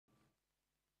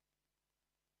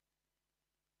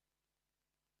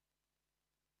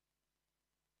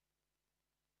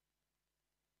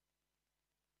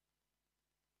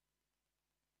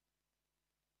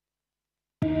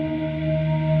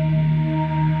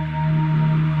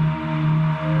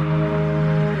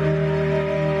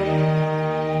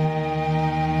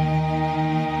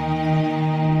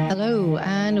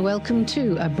Welcome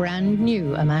to a brand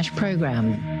new a.m.m.a.c.h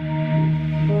program.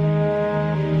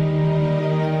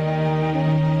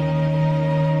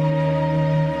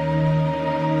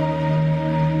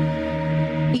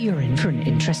 You're in for an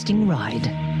interesting ride.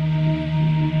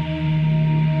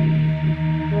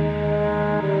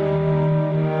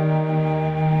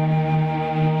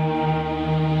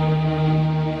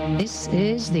 This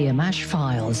is the a.m.m.a.c.h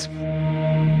Files,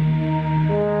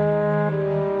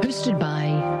 hosted by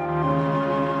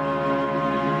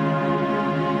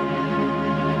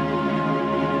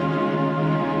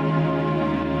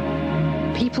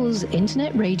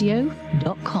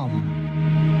peoplesinternetradio.com.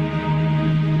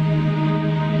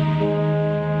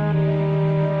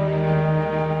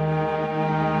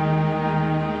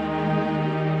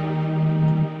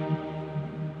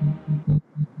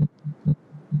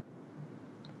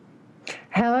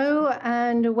 Hello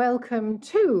and welcome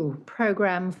to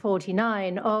program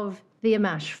 49 of the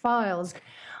a.m.m.a.c.h Files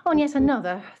on yet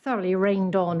another thoroughly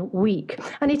rained on week.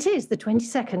 And it is the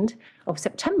 22nd of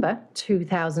September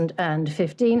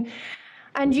 2015.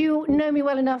 And you know me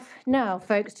well enough now,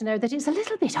 folks, to know that it's a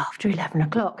little bit after 11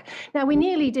 o'clock. Now, we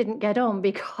nearly didn't get on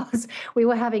because we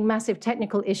were having massive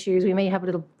technical issues. We may have a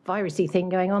little virusy thing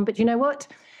going on, but you know what?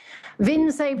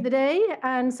 Vin saved the day,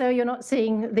 and so you're not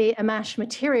seeing the a.m.ma.c.h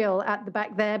material at the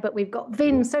back there, but we've got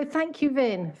Vin, so thank you,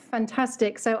 Vin.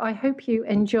 Fantastic. So I hope you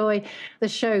enjoy the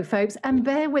show, folks, and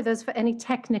bear with us for any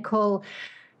technical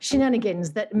shenanigans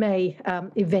that may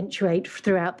eventuate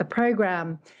throughout the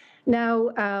program. Now,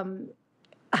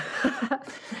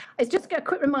 it's just a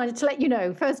quick reminder to let you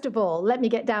know, first of all, let me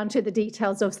get down to the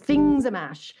details of Things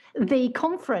a.m.ma.c.h. The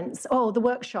conference, or the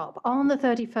workshop, on the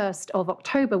 31st of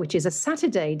October, which is a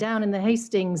Saturday down in the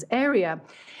Hastings area,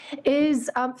 is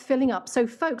filling up. So,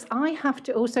 folks, I have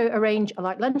to also arrange a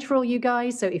light lunch for all you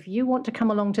guys. So if you want to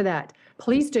come along to that,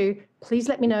 please do. Please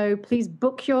let me know. Please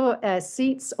book your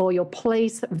seats or your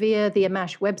place via the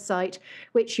a.m.ma.c.h website,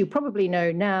 which you probably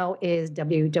know now is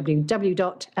www.a.m.ma.c.h.co.uk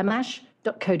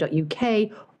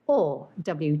or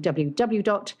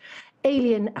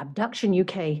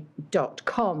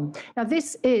www.alienabductionuk.com. Now,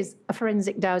 this is a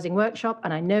forensic dowsing workshop,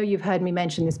 and I know you've heard me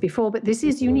mention this before, but this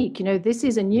is unique. You know, this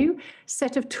is a new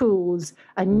set of tools,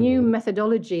 a new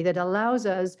methodology that allows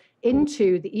us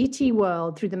into the ET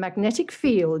world through the magnetic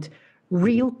field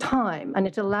real time, and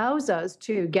it allows us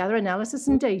to gather analysis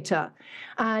and data,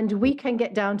 and we can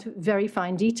get down to very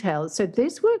fine details. So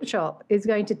this workshop is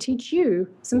going to teach you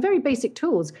some very basic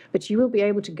tools, but you will be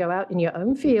able to go out in your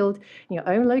own field, in your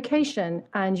own location,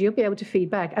 and you'll be able to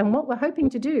feedback. And what we're hoping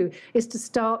to do is to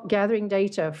start gathering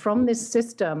data from this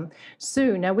system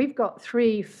soon. Now, we've got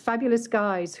three fabulous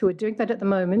guys who are doing that at the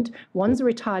moment. One's a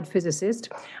retired physicist,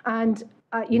 and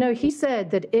you know, he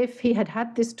said that if he had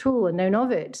had this tool and known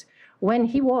of it when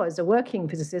he was a working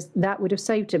physicist, that would have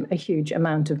saved him a huge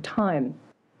amount of time.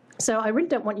 So I really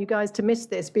don't want you guys to miss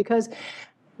this, because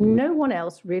no one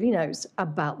else really knows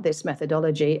about this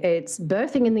methodology. It's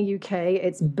birthing in the UK,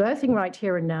 it's birthing right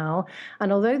here and now.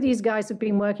 And although these guys have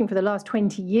been working for the last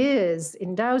 20 years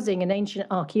in dowsing and ancient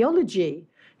archaeology,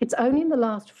 it's only in the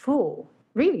last 4,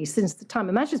 really, since the time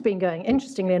a.m.ma.c.h has been going,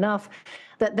 interestingly enough,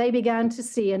 that they began to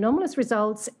see anomalous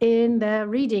results in their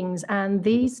readings, and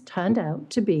these turned out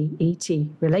to be ET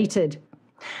related.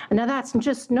 And now that's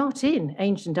just not in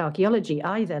ancient archaeology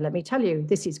either, let me tell you.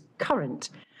 This is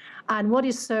current. And what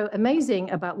is so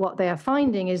amazing about what they are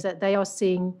finding is that they are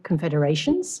seeing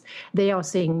confederations, they are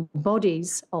seeing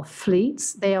bodies of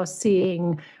fleets, they are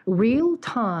seeing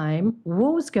real-time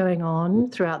wars going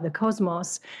on throughout the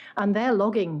cosmos, and they're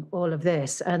logging all of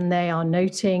this, and they are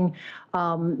noting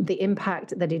the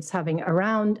impact that it's having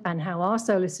around and how our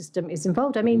solar system is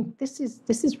involved. I mean, this is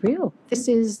real. This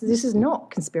is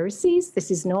not conspiracies. This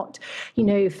is not, you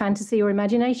know, fantasy or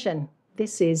imagination.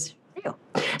 This is real.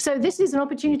 So this is an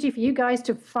opportunity for you guys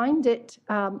to find it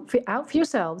out for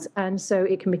yourselves, and so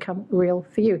it can become real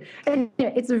for you. And you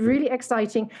know, it's really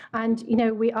exciting, and you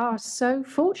know, we are so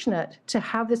fortunate to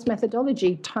have this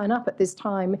methodology turn up at this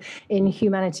time in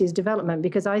humanity's development,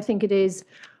 because I think it's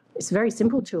a very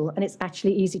simple tool, and it's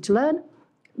actually easy to learn,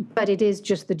 but it is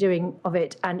just the doing of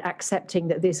it and accepting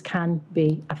that this can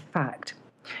be a fact.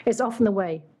 It's often the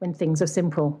way when things are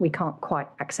simple, we can't quite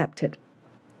accept it.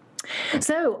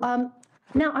 So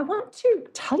now I want to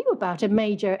tell you about a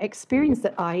major experience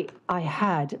that I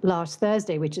had last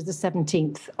Thursday, which is the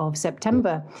 17th of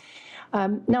September.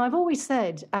 Now, I've always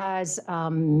said, as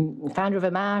founder of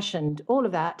a.m.ma.c.h and all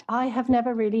of that, I have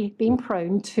never really been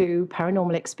prone to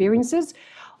paranormal experiences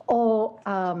or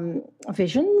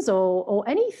visions or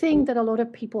anything that a lot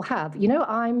of people have. You know,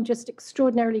 I'm just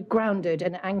extraordinarily grounded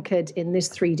and anchored in this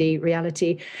 3D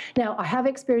reality. Now, I have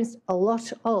experienced a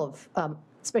lot of,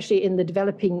 especially in the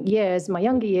developing years, my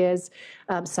younger years,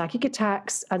 psychic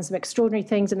attacks and some extraordinary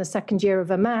things in the second year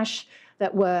of a.m.a.c.h.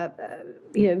 that were,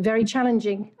 very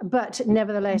challenging. But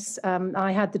nevertheless,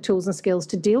 I had the tools and skills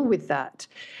to deal with that.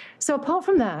 So apart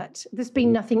from that, there's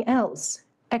been nothing else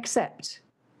except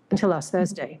until last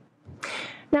Thursday.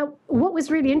 Now, what was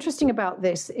really interesting about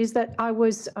this is that I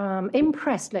was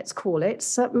impressed, let's call it.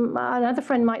 Another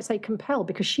friend might say compelled,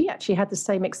 because she actually had the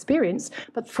same experience,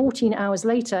 but 14 hours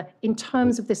later, in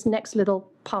terms of this next little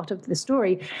part of the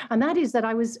story. And that is that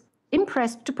I was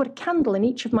impressed to put a candle in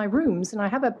each of my rooms, and I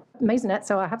have a maisonette,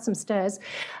 so I have some stairs.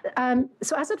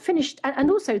 So as I'd finished,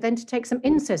 and also then to take some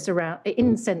incense around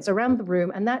the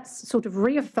room, and that's sort of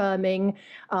reaffirming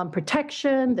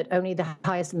protection, that only the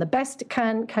highest and the best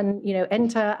can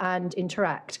enter and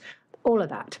interact, all of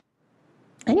that.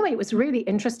 Anyway, it was really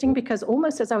interesting because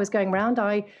almost as I was going around,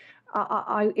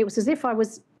 it was as if I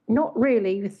was not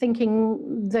really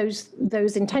thinking those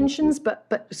intentions, but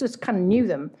just kind of knew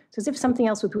them. So as if something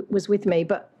else was with me,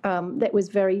 but that was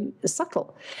very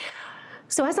subtle.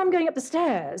 So as I'm going up the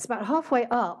stairs, about halfway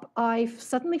up, I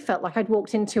suddenly felt like I'd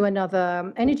walked into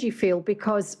another energy field,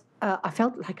 because I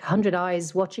felt like 100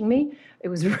 eyes watching me. It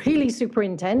was really super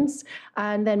intense.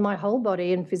 And then my whole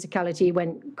body and physicality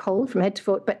went cold from head to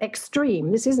foot, but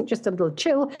extreme. This isn't just a little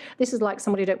chill. This is like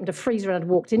somebody had opened a freezer and had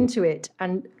walked into it,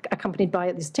 and accompanied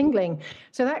by this tingling.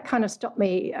 So that kind of stopped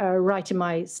me right in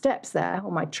my steps there,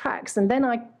 or my tracks. And then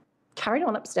I carried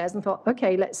on upstairs and thought,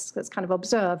 okay, let's kind of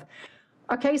observe.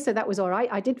 Okay, so that was all right.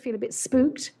 I did feel a bit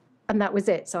spooked. And that was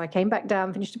it. So I came back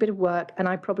down, finished a bit of work, and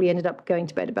I probably ended up going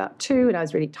to bed about 2, and I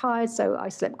was really tired, so I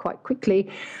slept quite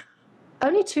quickly,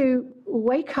 only to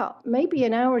wake up maybe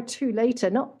an hour or two later,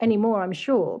 not anymore, I'm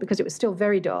sure, because it was still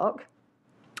very dark.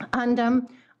 And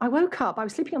I woke up, I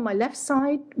was sleeping on my left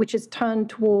side, which is turned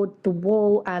toward the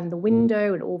wall and the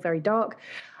window and all very dark.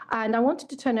 And I wanted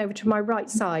to turn over to my right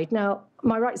side. Now,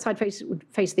 my right side would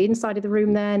face the inside of the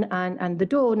room then, and the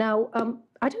door. Now,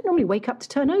 I don't normally wake up to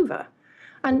turn over.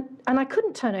 And I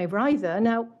couldn't turn over either.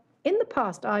 Now, in the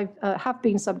past, I have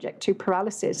been subject to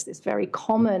paralysis, this very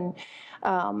common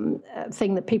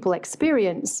thing that people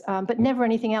experience, but never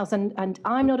anything else. And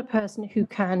I'm not a person who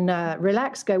can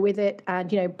relax, go with it,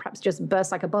 and perhaps just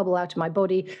burst like a bubble out of my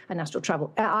body and astral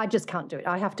travel. I just can't do it.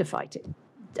 I have to fight it.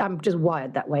 I'm just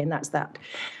wired that way, and that's that.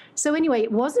 So anyway,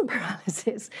 it wasn't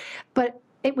paralysis, but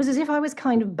it was as if I was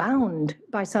kind of bound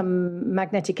by some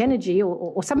magnetic energy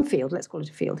or some field, let's call it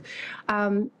a field.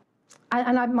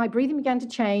 My breathing began to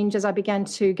change as I began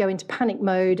to go into panic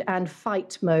mode and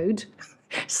fight mode,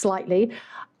 slightly.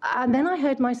 And then I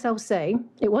heard myself say,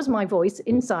 it was my voice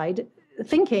inside,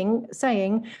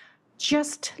 saying,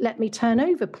 just let me turn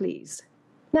over, please.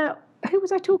 Now, who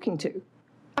was I talking to?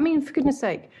 I mean, for goodness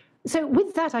sake. So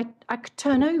with that, I could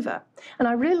turn over, and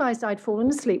I realized I'd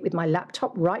fallen asleep with my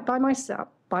laptop right by my side,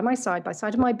 by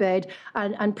side of my bed,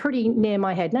 and pretty near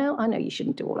my head. Now, I know you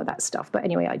shouldn't do all of that stuff, but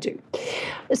anyway, I do.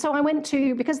 So I went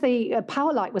to, because the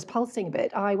power light was pulsing a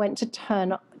bit, I went to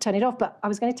turn it off, but I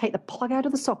was going to take the plug out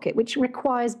of the socket, which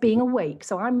requires being awake.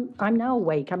 So I'm now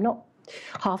awake. I'm not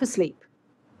half asleep.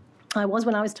 I was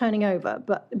when I was turning over,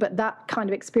 but that kind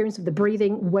of experience of the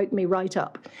breathing woke me right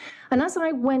up. And as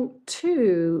I went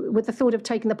with the thought of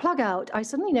taking the plug out, I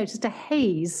suddenly noticed a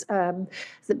haze.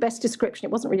 The best description,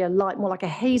 it wasn't really a light, more like a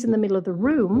haze in the middle of the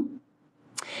room.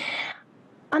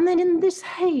 And then in this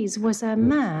haze was a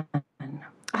man.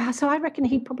 So I reckon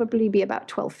he'd probably be about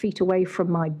 12 feet away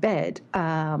from my bed.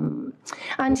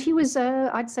 And he was,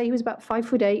 I'd say he was about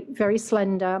 5'8", very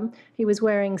slender. He was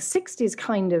wearing 60s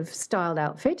kind of styled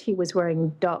outfit. He was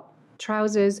wearing dark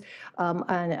trousers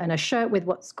and a shirt with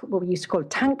what we used to call a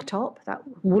tank top, that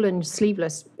woolen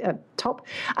sleeveless top.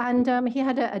 And he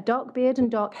had a dark beard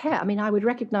and dark hair. I mean, I would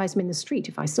recognize him in the street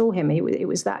if I saw him. It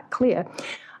was that clear.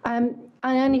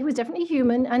 And he was definitely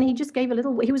human, and he just gave a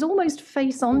little, he was almost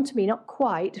face on to me, not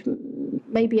quite,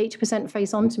 maybe 80%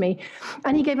 face on to me.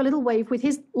 And he gave a little wave with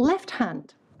his left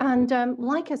hand, and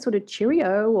like a sort of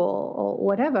cheerio or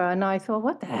whatever. And I thought,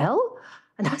 what the hell?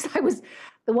 And as the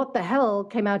what the hell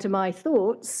came out of my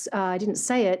thoughts, I didn't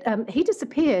say it, he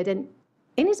disappeared, and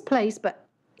in his place, but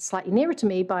slightly nearer to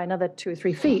me by another 2 or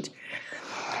 3 feet,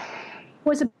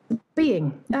 was a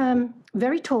being,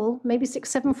 very tall, maybe 6,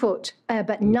 7 foot,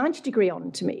 but 90-degree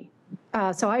on to me.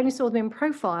 So I only saw them in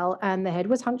profile, and the head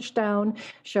was hunched down,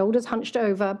 shoulders hunched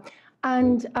over,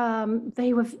 and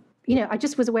they were I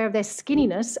just was aware of their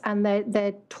skinniness and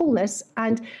their tallness,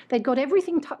 and they'd got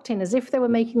everything tucked in as if they were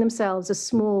making themselves as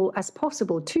small as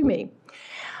possible to me.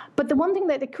 But the one thing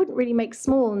that they couldn't really make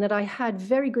small and that I had a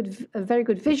very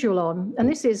good visual on, and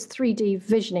this is 3D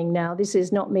visioning now, this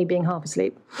is not me being half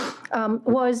asleep,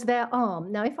 was their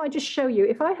arm. Now, if I just show you,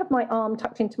 if I have my arm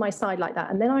tucked into my side like that,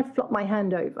 and then I flop my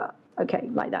hand over, okay,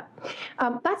 like that,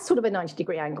 that's sort of a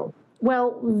 90-degree angle.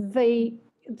 Well, the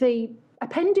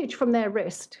appendage from their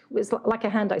wrist was like a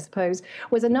hand, I suppose,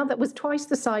 was twice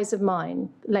the size of mine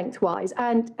lengthwise,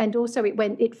 and also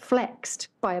it flexed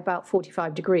by about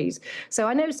 45 degrees. So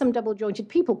I know some double-jointed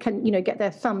people can get their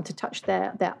thumb to touch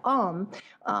their arm.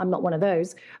 I'm not one of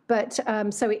those, but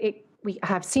we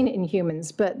have seen it in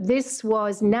humans, but this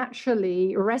was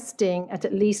naturally resting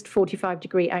at least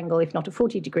 45-degree angle, if not a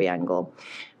 40-degree angle,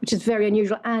 which is very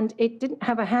unusual. And it didn't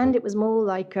have a hand. It was more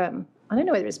like, I don't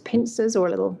know whether it's pincers or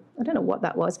I don't know what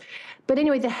that was. But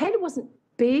anyway, the head wasn't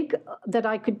big that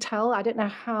I could tell. I don't know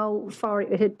how far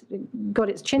it had got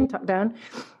its chin tucked down,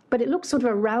 but it looked sort of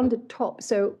a rounded top.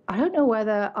 So I don't know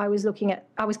whether I was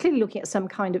clearly looking at some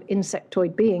kind of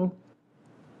insectoid being.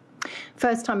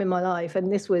 First time in my life,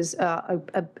 and this was a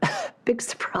big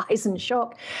surprise and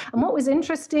shock. And what was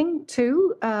interesting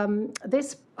too,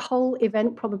 this whole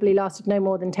event probably lasted no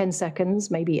more than 10 seconds,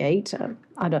 maybe 8,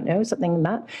 I don't know, something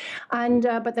like that. And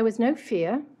but there was no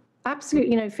fear,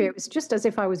 absolutely no fear. It was just as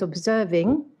if I was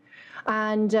observing,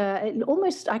 and it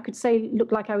almost, I could say,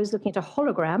 looked like I was looking at a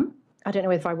hologram. I don't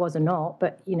know if I was or not,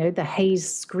 but, the haze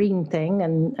screen thing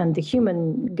and the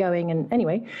human going, and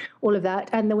anyway, all of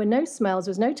that. And there were no smells, there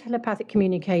was no telepathic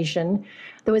communication,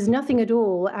 there was nothing at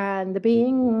all. And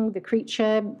the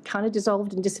creature kind of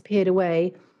dissolved and disappeared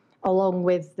away along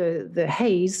with the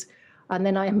haze. And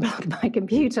then I unplugged my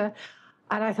computer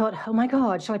and I thought, oh my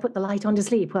God, shall I put the light on to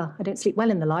sleep? Well, I don't sleep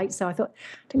well in the light, so I thought,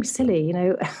 don't be silly,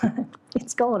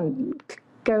 it's gone,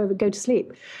 go to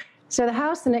sleep. So the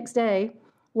house the next day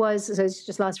so it's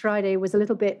just last Friday, was a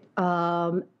little bit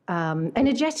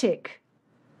energetic.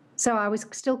 So I was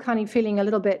still kind of feeling a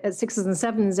little bit at 6s and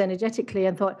 7s energetically,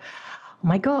 and thought, oh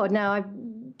my God, now I've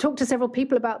talked to several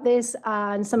people about this,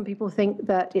 and some people think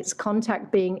that it's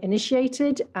contact being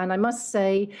initiated. And I must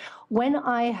say, when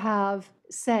I have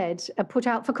put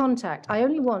out for contact, I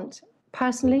only want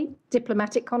personally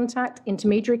diplomatic contact,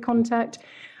 intermediary contact,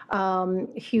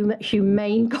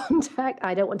 humane contact.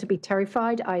 I don't want to be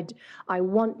terrified. I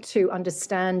want to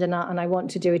understand, and I want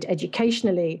to do it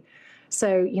educationally.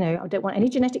 So, I don't want any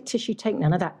genetic tissue, take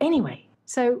none of that. Anyway,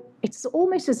 so it's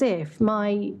almost as if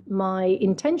my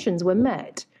intentions were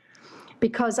met,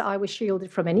 because I was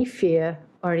shielded from any fear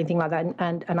or anything like that,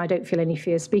 and I don't feel any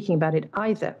fear speaking about it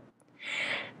either.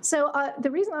 So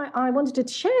the reason I wanted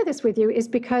to share this with you is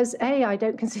because, A, I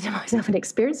don't consider myself an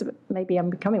experiencer. Maybe I'm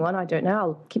becoming one, I don't know,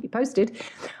 I'll keep you posted.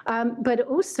 But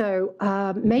also,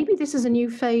 maybe this is a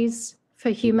new phase for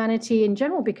humanity in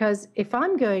general, because if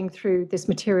I'm going through this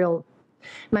material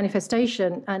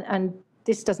manifestation and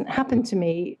this doesn't happen to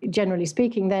me, generally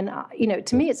speaking, then,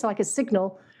 to me it's like a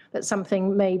signal that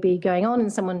something may be going on.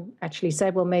 And someone actually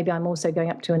said, well, maybe I'm also going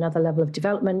up to another level of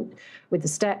development with the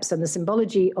steps and the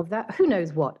symbology of that. Who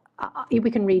knows what? We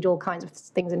can read all kinds of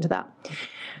things into that.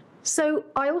 So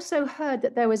I also heard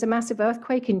that there was a massive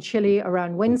earthquake in Chile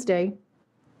around Wednesday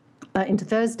into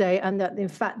Thursday, and that in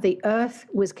fact the earth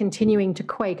was continuing to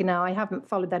quake. Now, I haven't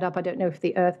followed that up. I don't know if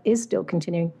the earth is still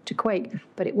continuing to quake,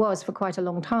 but it was for quite a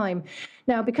long time.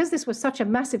 Now, because this was such a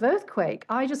massive earthquake,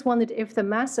 I just wondered if the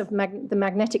mass of the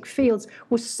magnetic fields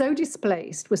was so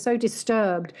displaced, was so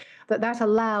disturbed, that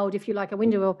allowed, if you like, a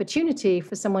window of opportunity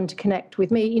for someone to connect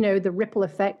with me, the ripple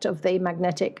effect of the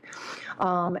magnetic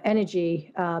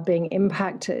energy being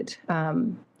impacted,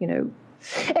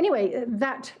 Anyway,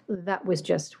 that was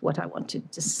just what I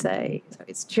wanted to say. So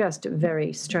it's just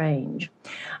very strange.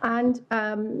 And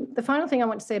the final thing I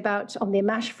want to say about on the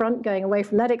a.m.a.c.h front, going away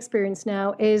from that experience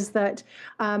now, is that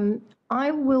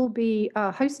I will be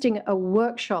hosting a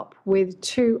workshop with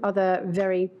 2 other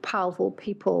very powerful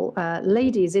people,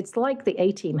 ladies. It's like the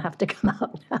A-team have to come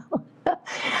out now.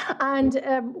 And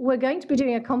we're going to be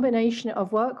doing a combination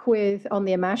of work on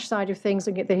the a.m.a.c.h side of things,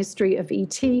 looking at the history of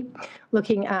ET,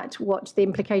 looking at what the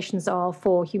implications are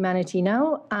for humanity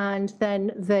now. And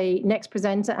then the next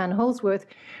presenter, Anne Holsworth,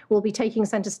 will be taking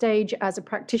center stage as a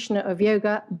practitioner of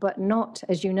yoga, but not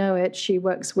as you know it. She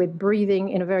works with breathing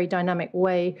in a very dynamic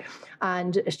way.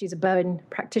 And she's a Bowen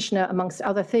practitioner, amongst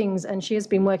other things. And she has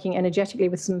been working energetically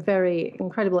with some very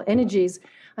incredible energies.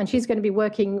 And she's going to be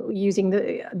working using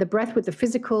the breath with the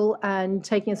physical and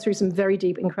taking us through some very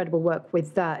deep, incredible work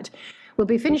with that. We'll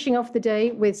be finishing off the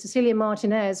day with Cecilia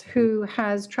Martinez, who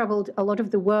has traveled a lot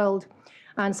of the world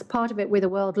and part of it with a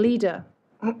world leader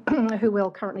who will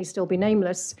currently still be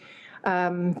nameless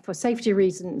for safety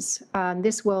reasons. And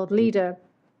this world leader,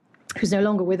 who's no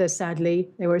longer with us, sadly,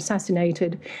 they were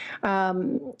assassinated,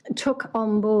 took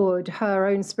on board her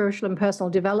own spiritual and personal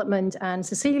development, and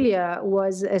Cecilia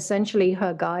was essentially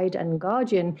her guide and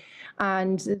guardian.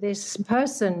 And this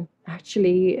person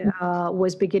actually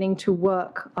was beginning to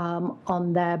work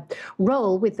on their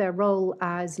role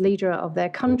as leader of their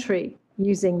country,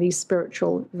 using these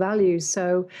spiritual values.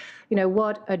 So, you know,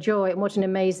 what a joy and what an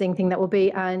amazing thing that will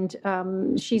be. And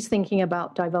she's thinking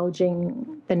about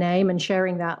divulging the name and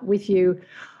sharing that with you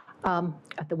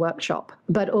at the workshop.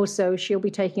 But also she'll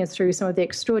be taking us through some of the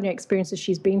extraordinary experiences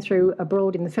she's been through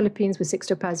abroad in the Philippines with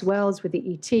Sixto Paz Wells, with the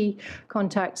ET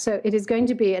contact. So it is going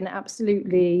to be an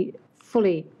absolutely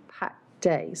fully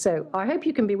day. So I hope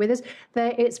you can be with us.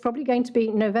 It's probably going to be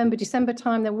November, December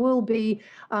time. There will be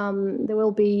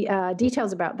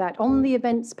details about that on the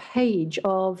events page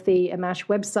of the a.m.a.c.h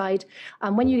website.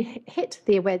 And when you hit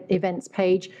the events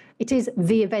page, it is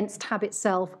the events tab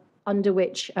itself under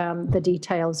which the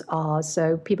details are.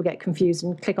 So people get confused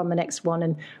and click on the next one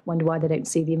and wonder why they don't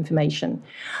see the information.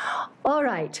 All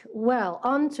right, well,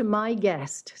 on to my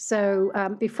guest. So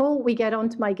before we get on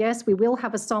to my guest, we will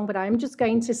have a song, but I'm just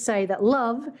going to say that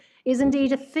love is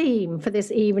indeed a theme for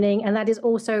this evening, and that is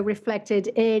also reflected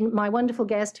in my wonderful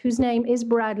guest, whose name is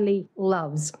Bradley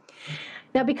Loves.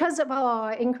 Now, because of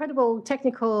our incredible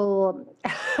technical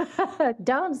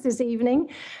dance this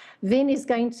evening, Vin is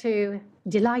going to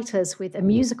delight us with a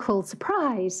musical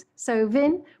surprise. So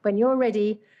Vin, when you're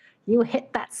ready, you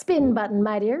hit that spin button,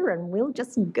 my dear, and we'll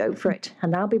just go for it.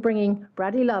 And I'll be bringing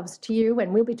Bradley Loves to you,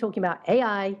 and we'll be talking about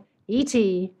AI, ET,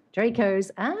 Dracos,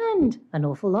 and an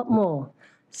awful lot more.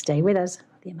 Stay with us,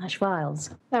 the a.m.a.c.h Files.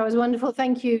 That was wonderful.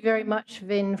 Thank you very much,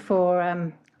 Vin,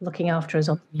 for looking after us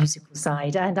on the musical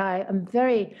side. And I am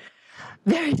very,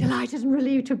 very delighted and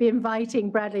relieved to be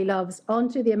inviting Bradley Loves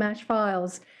onto the a.m.a.c.h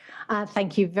Files.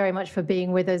 Thank you very much for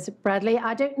being with us, Bradley.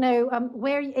 I don't know,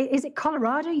 where is it?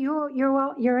 Colorado you're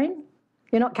in?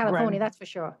 You're not California, that's for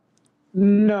sure.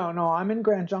 No, I'm in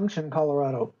Grand Junction,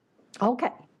 Colorado.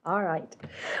 Okay, all right.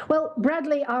 Well,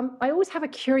 Bradley, I always have a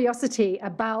curiosity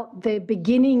about the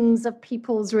beginnings of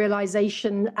people's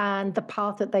realization and the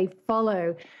path that they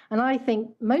follow. And I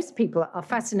think most people are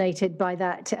fascinated by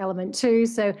that element too.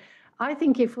 So I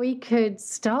think if we could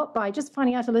start by just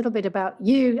finding out a little bit about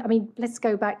you. I mean, let's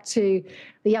go back to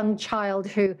the young child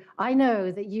who I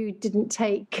know that you didn't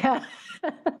take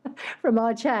from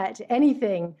our chat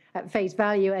anything at face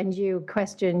value, and you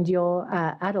questioned your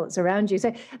adults around you.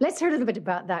 So let's hear a little bit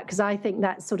about that, because I think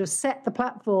that sort of set the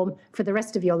platform for the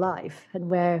rest of your life and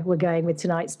where we're going with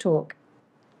tonight's talk.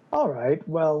 All right.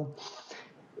 Well,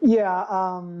 yeah.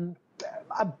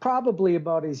 I'm probably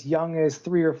about as young as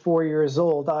 3 or 4 years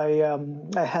old. I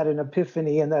had an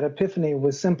epiphany, and that epiphany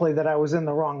was simply that I was in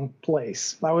the wrong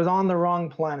place. I was on the wrong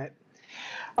planet.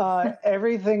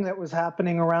 Everything that was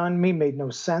happening around me made no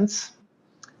sense,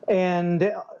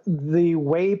 and the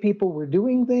way people were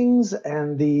doing things,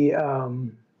 and the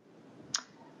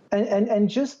and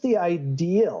just the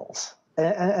ideals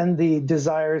and the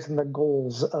desires and the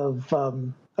goals of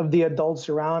the adults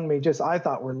around me, I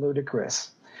thought were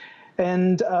ludicrous.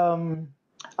 And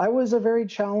I was a very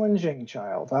challenging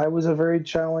child. I was a very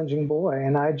challenging boy,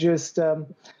 and I just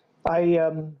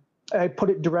I put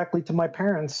it directly to my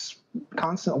parents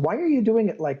constantly. Why are you doing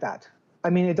it like that? I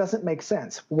mean, it doesn't make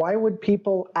sense. Why would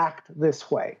people act this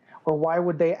way, or why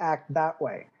would they act that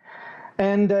way?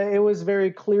 And it was very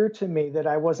clear to me that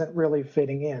I wasn't really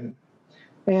fitting in,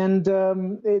 and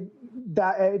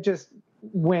it just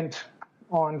went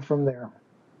on from there.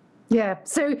 Yeah.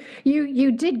 So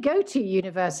you did go to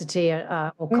university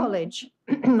or college.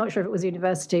 I'm not sure if it was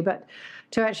university, but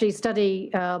to actually study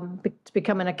to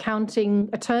become an accounting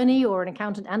attorney, or an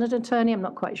accountant and an attorney. I'm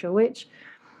not quite sure which.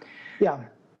 Yeah.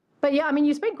 But yeah, I mean,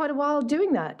 you spent quite a while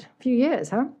doing that, a few years,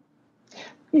 huh?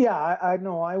 Yeah, I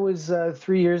know. I was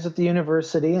 3 years at the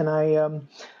university, and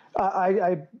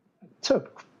I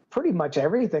took pretty much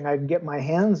everything I could get my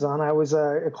hands on. I was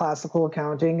a classical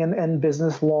accounting and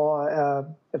business law,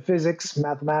 physics,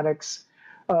 mathematics,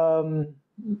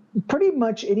 pretty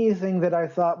much anything that I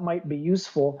thought might be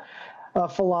useful,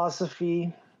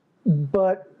 philosophy.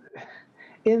 But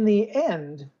in the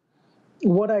end,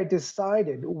 what I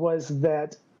decided was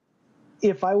that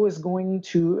if I was going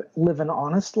to live an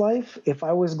honest life, if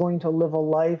I was going to live a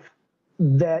life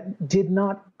that did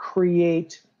not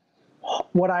create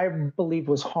what I believe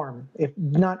was harm, if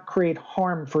not create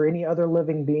harm for any other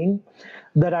living being,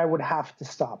 that I would have to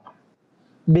stop.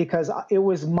 Because it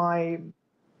was my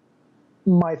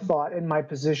my thought and my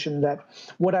position that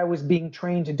what I was being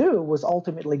trained to do was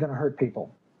ultimately going to hurt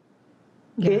people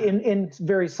in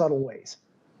very subtle ways.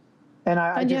 And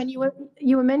and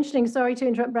you were mentioning, sorry to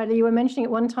interrupt, Bradley, you were mentioning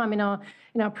at one time in our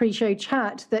pre-show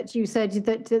chat that you said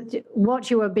that what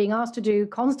you were being asked to do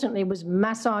constantly was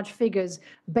massage figures,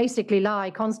 basically lie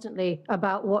constantly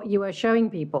about what you were showing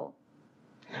people.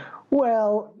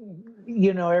 Well,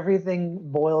 everything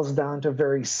boils down to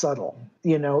very subtle,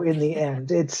 in the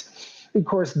end. It's, of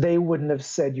course, they wouldn't have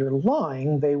said you're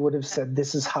lying. They would have said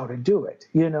this is how to do it,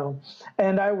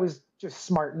 And I was just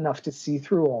smart enough to see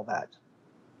through all that.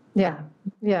 Yeah,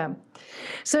 yeah.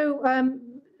 So,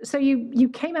 so you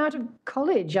came out of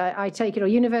college, I take it, or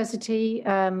university,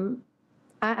 and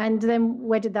then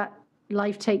where did that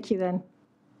life take you then?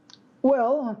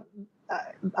 Well,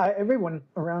 everyone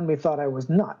around me thought I was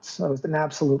nuts. I was an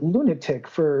absolute lunatic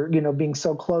for, being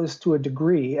so close to a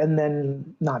degree and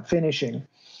then not finishing.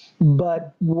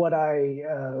 But what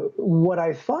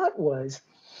I thought was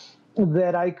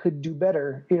that I could do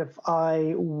better if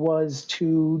I was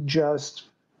to just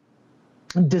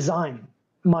design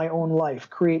my own life,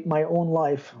 create my own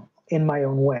life in my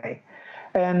own way.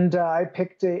 And I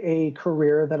picked a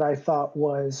career that I thought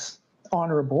was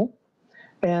honorable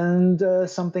and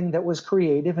something that was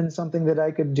creative and something that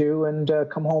I could do and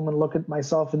come home and look at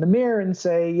myself in the mirror and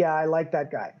say, yeah, I like that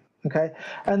guy. Okay.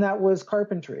 And that was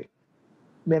carpentry.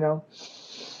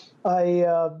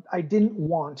 I didn't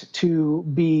want to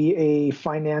be a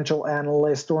financial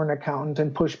analyst or an accountant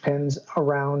and push pens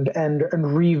around and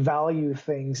revalue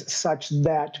things such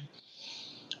that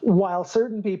while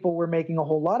certain people were making a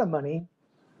whole lot of money,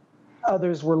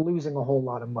 others were losing a whole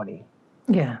lot of money.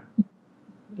 Yeah.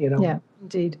 Yeah,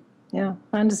 indeed. Yeah,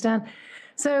 I understand.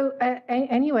 So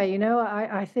anyway,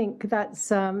 I think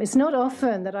that's, it's not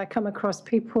often that I come across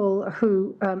people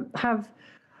who have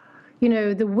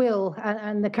the will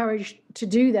and the courage to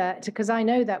do that, because I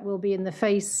know that will be in the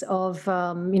face of,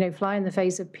 fly in the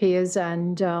face of peers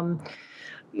and,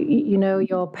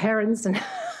 your parents and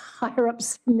higher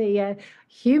ups in the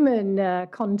human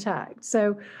contact.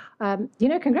 So,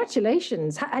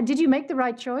 congratulations. Did you make the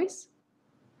right choice?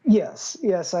 Yes,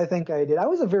 I think I did. I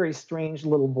was a very strange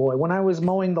little boy. When I was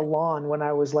mowing the lawn, when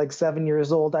I was like 7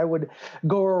 years old, I would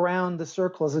go around the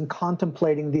circles and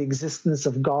contemplating the existence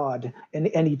of God and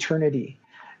eternity,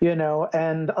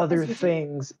 and other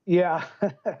things. Yeah.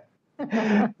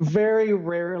 Very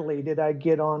rarely did I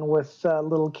get on with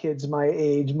little kids my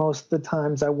age. Most of the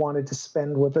times I wanted to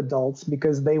spend with adults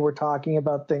because they were talking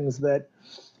about things that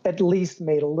at least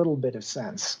made a little bit of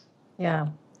sense. Yeah.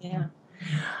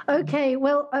 Okay,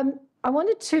 well, I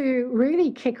wanted to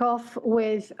really kick off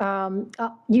with,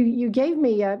 you gave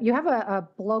me, you have a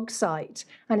blog site,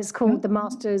 and it's called The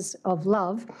Masters of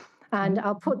Love, and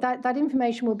I'll put that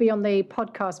information will be on the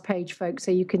podcast page, folks, so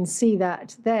you can see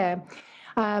that there.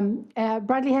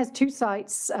 Bradley has two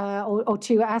sites, or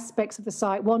two aspects of the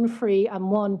site, one free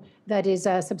and one that is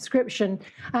a subscription.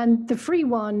 And the free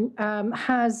one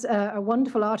has a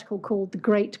wonderful article called The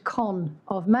Great Con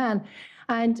of Man.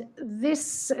 And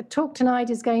this talk tonight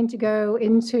is going to go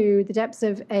into the depths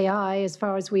of AI as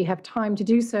far as we have time to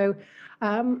do so,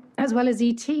 as well as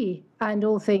ET and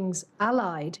all things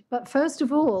allied. But first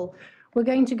of all, we're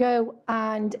going to go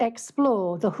and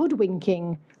explore the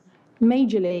hoodwinking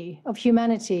majorly of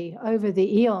humanity over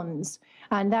the eons.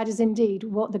 And that is indeed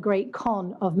what the Great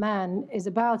Con of Man is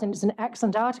about. And it's an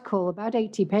excellent article, about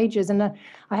 80 pages. And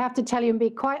I have to tell you and be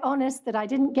quite honest that I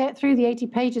didn't get through the 80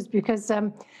 pages because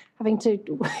having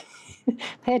to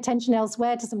pay attention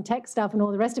elsewhere to some tech stuff and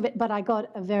all the rest of it, but I got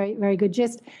a very, very good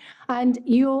gist. And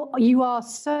you are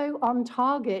so on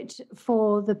target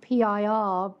for the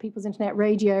PIR, People's Internet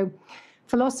Radio,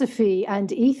 philosophy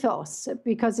and ethos,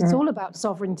 because it's all about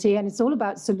sovereignty and it's all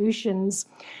about solutions.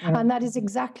 And that is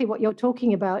exactly what you're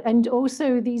talking about. And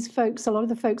also these folks, a lot of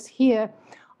the folks here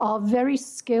are very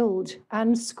skilled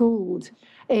and schooled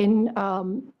in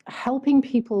helping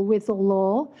people with the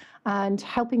law and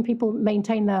helping people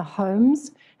maintain their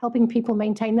homes, helping people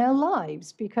maintain their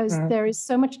lives, because there is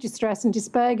so much distress and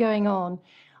despair going on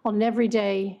an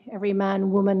everyday, every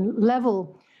man, woman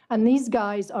level. And these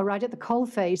guys are right at the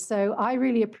coalface. So I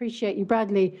really appreciate you,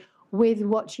 Bradley, with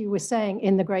what you were saying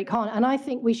in the Great Con. And I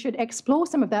think we should explore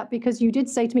some of that, because you did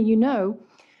say to me,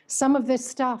 some of this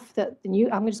stuff that the new,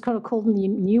 I'm just going to call them the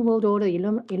New World Order, the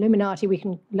Illuminati, we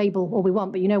can label all we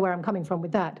want, but you know where I'm coming from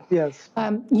with that. Yes.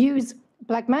 Use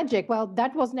black magic. Well,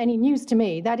 that wasn't any news to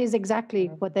me. That is exactly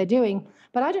what they're doing.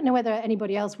 But I don't know whether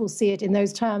anybody else will see it in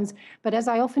those terms. But as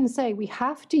I often say, we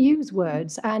have to use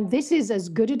words. And this is as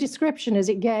good a description as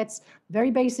it gets,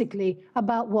 very basically,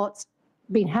 about what's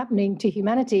been happening to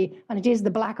humanity, and it is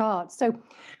the black art. So,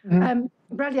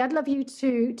 Bradley, I'd love you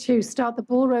to start the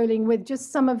ball rolling with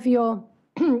just some of your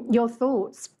your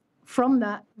thoughts from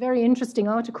that very interesting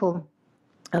article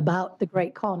about the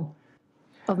great con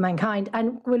of mankind.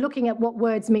 And we're looking at what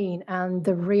words mean and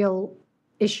the real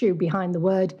issue behind the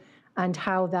word and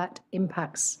how that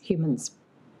impacts humans.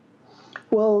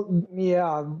 Well,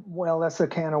 yeah, well, that's a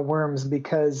can of worms,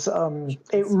 because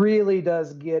it really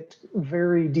does get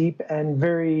very deep and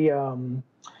very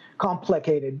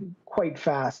complicated quite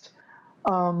fast.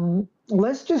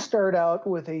 Let's just start out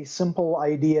with a simple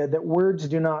idea that words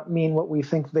do not mean what we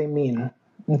think they mean.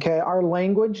 Okay, our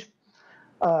language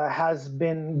has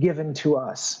been given to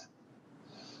us.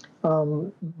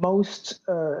 Most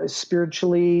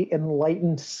spiritually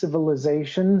enlightened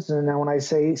civilizations, and now when I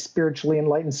say spiritually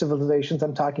enlightened civilizations,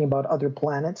 I'm talking about other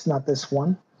planets, not this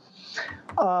one,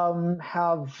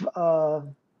 have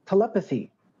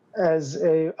telepathy as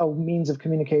a means of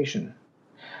communication.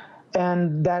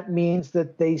 And that means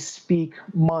that they speak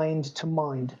mind to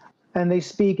mind, and they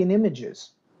speak in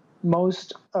images.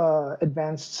 Most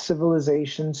advanced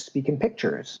civilizations speak in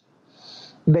pictures.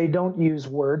 They don't use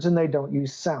words, and they don't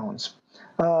use sounds.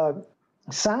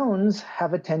 Sounds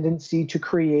have a tendency to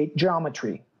create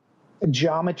geometry.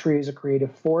 Geometry is a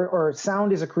creative force, or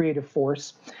sound is a creative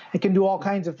force. It can do all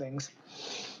kinds of things.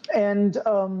 And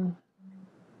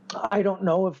I don't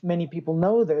know if many people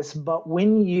know this, but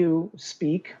when you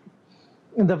speak,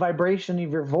 the vibration of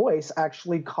your voice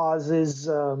actually causes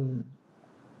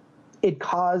it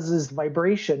causes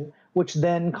vibration, which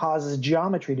then causes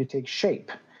geometry to take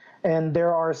shape. And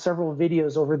there are several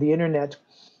videos over the internet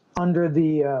under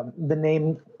the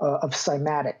name of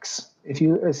cymatics. If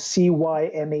you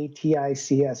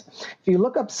cymatics, if you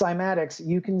look up cymatics,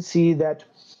 you can see that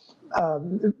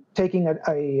taking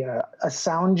a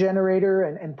sound generator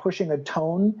and pushing a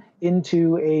tone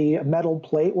into a metal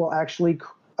plate will actually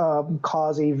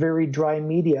cause a very dry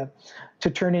media to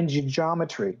turn into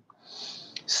geometry.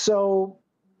 So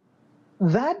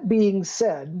that being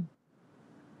said,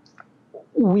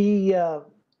 we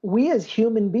as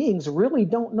human beings really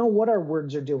don't know what our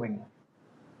words are doing.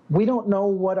 We don't know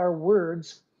what our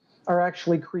words are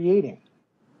actually creating.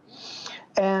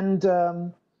 And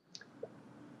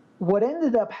what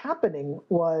ended up happening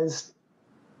was,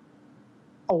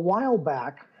 a while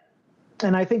back,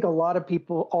 and I think a lot of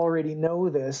people already know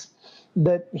this,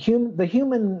 that the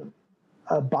human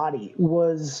body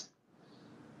was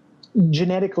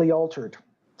genetically altered,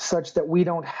 such that we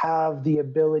don't have the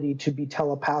ability to be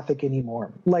telepathic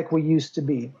anymore, like we used to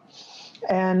be.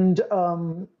 And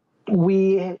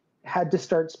we had to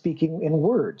start speaking in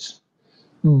words.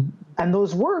 And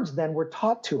those words then were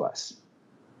taught to us.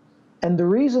 And the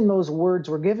reason those words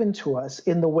were given to us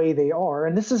in the way they are,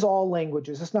 and this is all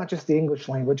languages, it's not just the English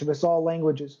language, but it's all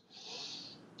languages,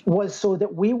 was so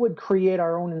that we would create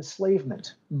our own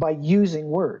enslavement by using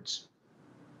words.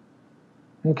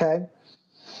 Okay?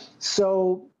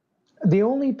 So the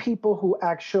only people who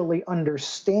actually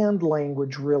understand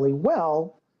language really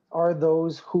well are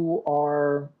those who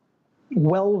are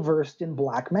well-versed in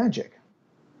black magic.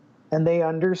 And they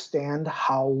understand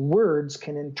how words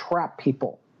can entrap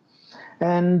people.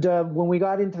 And when we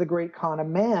got into the Great Con of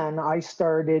Man, I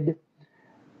started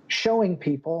showing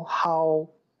people how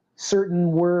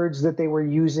certain words that they were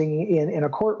using in a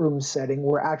courtroom setting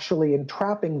were actually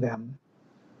entrapping them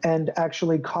and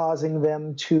actually causing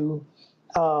them to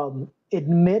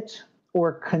admit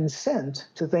or consent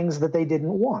to things that they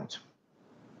didn't want.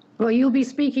 Well, you'll be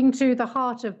speaking to the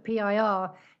heart of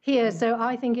PIR here, so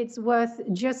I think it's worth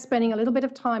just spending a little bit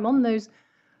of time on those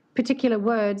particular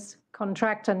words,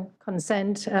 contract and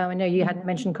consent. I know you hadn't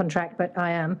mentioned contract, but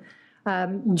I am,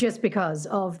 just because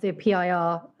of the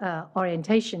PIR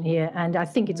orientation here, and I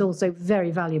think it's also very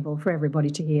valuable for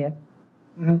everybody to hear.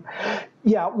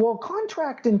 Yeah, well,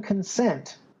 contract and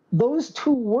consent, those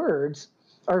two words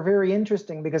are very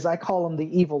interesting because I call them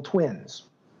the evil twins.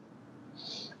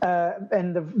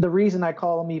 And the reason I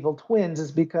call them evil twins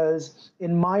is because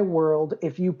in my world,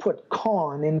 if you put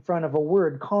con in front of a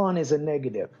word, con is a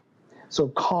negative. So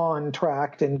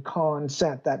contract and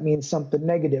consent, that means something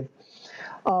negative.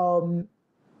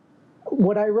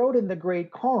 What I wrote in The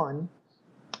Great Con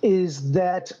is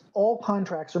that all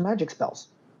contracts are magic spells.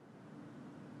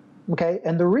 Okay,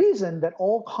 and the reason that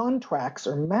all contracts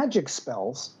are magic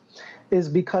spells is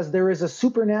because there is a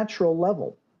supernatural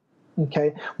level.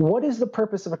 Okay, what is the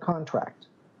purpose of a contract?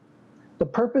 The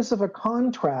purpose of a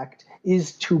contract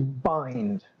is to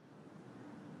bind.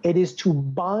 It is to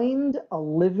bind a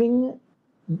living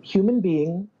human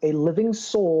being, a living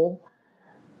soul,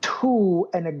 to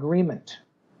an agreement.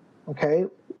 Okay,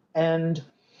 and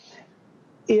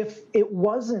if it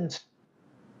wasn't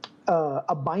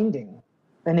a binding,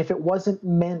 and if it wasn't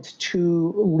meant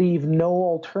to leave no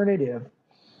alternative,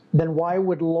 then why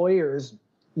would lawyers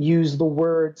use the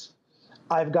words,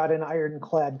 I've got an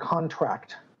ironclad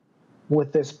contract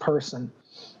with this person?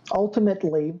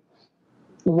 Ultimately,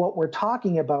 what we're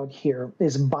talking about here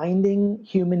is binding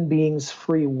human beings'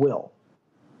 free will.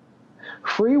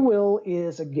 Free will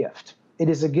is a gift. It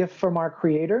is a gift from our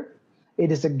Creator.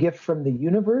 It is a gift from the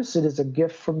universe. It is a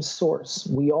gift from Source.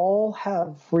 We all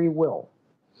have free will.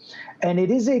 And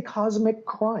it is a cosmic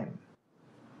crime.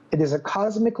 It is a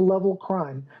cosmic level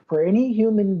crime for any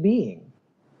human being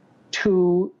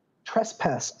to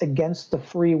trespass against the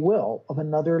free will of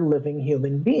another living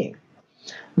human being.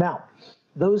 Now,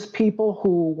 those people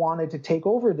who wanted to take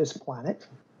over this planet,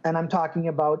 and I'm talking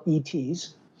about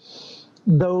ETs,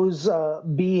 those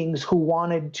beings who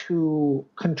wanted to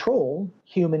control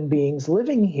human beings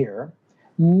living here,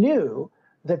 knew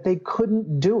that they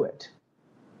couldn't do it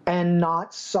and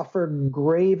not suffer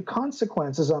grave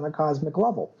consequences on a cosmic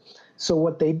level. So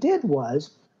what they did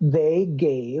was they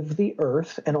gave the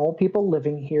earth and all people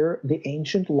living here the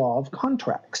ancient law of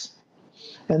contracts.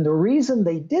 And the reason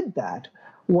they did that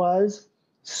was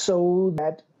so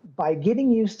that by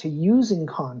getting used to using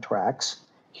contracts,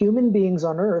 human beings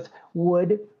on earth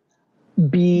would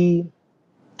be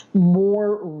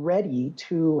more ready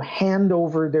to hand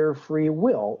over their free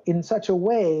will in such a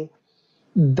way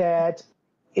that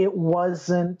it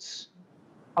wasn't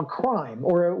a crime,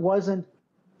 or it wasn't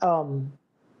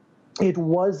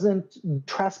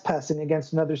trespassing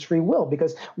against another's free will,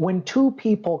 because when two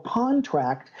people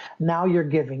contract, now you're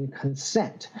giving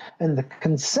consent, and the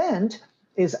consent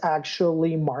is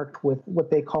actually marked with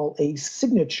what they call a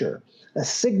signature. A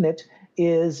signet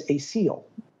is a seal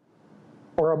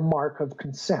or a mark of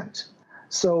consent.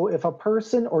 So if a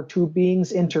person or two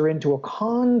beings enter into a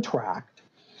contract,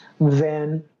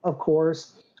 then of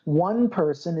course one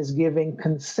person is giving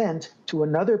consent to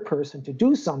another person to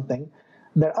do something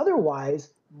that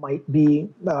otherwise might be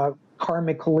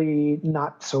karmically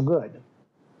not so good.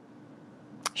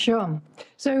 Sure.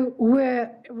 So we're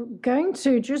going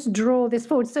to just draw this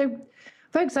forward. So,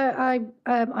 folks, I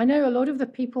know a lot of the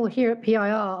people here at PIR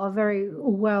are very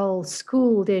well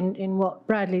schooled in what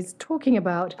Bradley's talking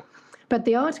about, but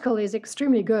the article is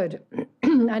extremely good,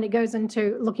 and it goes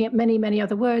into looking at many, many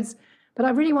other words. But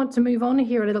I really want to move on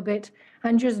here a little bit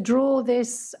and just draw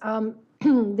this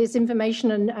this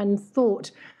information and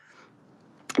thought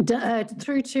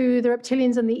through to the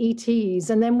reptilians and the ETs,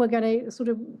 and then we're going to sort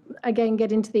of again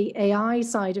get into the AI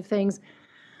side of things.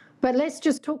 But let's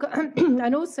just talk,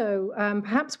 and also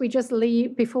perhaps we just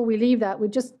leave, before we leave that, we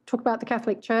just talk about the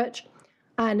Catholic Church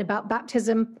and about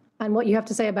baptism and what you have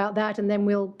to say about that, and then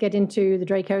we'll get into the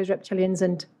Dracos, reptilians,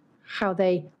 and how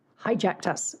they hijacked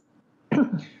us.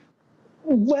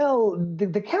 Well,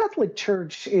 the Catholic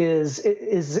Church is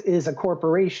a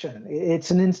corporation. It's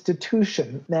an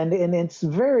institution, and it's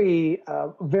very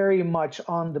much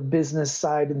on the business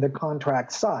side and the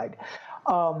contract side.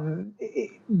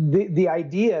 The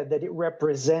idea that it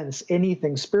represents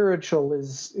anything spiritual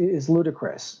is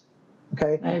ludicrous.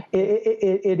 Okay,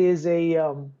 it is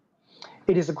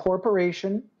a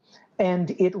corporation,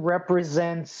 and it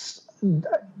represents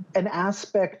an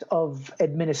aspect of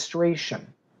administration,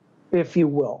 if you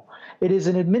will. It is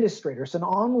an administrator. It's an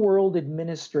on-world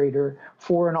administrator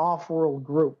for an off-world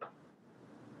group.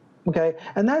 Okay,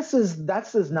 and that's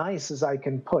as nice as I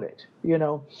can put it. You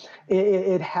know,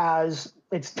 it has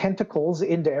its tentacles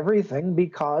into everything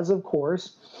because, of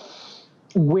course,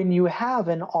 when you have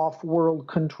an off-world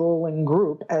controlling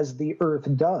group, as the Earth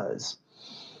does,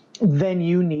 then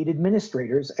you need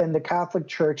administrators, and the Catholic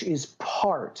Church is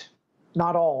part,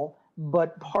 not all,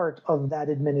 but part of that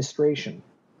administration.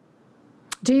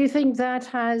 Do you think that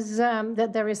has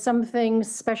that there is something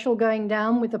special going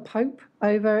down with the Pope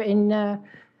over in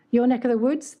your neck of the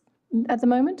woods at the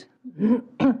moment?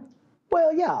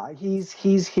 Well, yeah,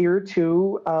 he's here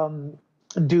to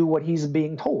do what he's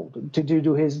being told to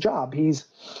do his job. He's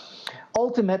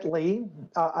ultimately,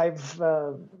 I've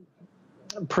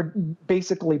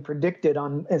basically predicted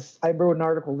as I wrote an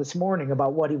article this morning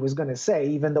about what he was going to say,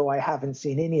 even though I haven't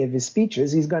seen any of his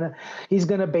speeches. He's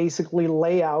gonna basically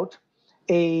lay out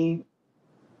a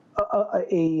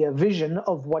vision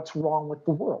of what's wrong with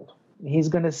the world. He's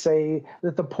going to say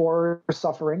that the poor are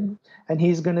suffering, and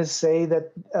he's going to say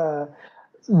that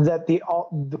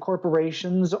the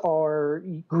corporations are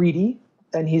greedy,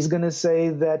 and he's going to say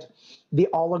that the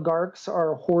oligarchs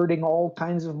are hoarding all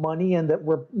kinds of money, and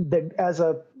that as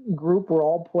a group we're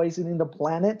all poisoning the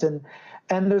planet, and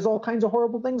there's all kinds of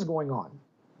horrible things going on.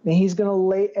 And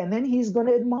then he's going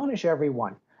to admonish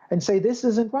everyone. and say, this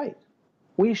isn't right.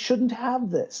 We shouldn't have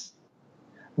this.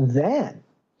 Then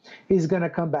he's going to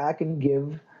come back and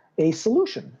give a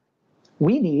solution.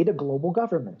 We need a global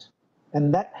government.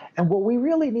 And what we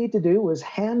really need to do is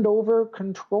hand over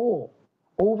control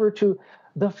over to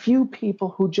the few people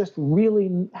who just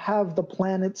really have the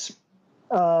planet's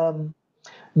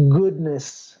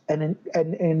goodness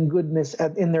and goodness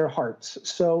in their hearts.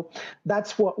 So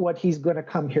that's what he's going to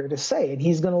come here to say, and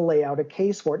he's going to lay out a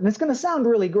case for it. And it's going to sound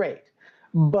really great,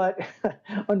 but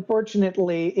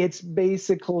unfortunately, it's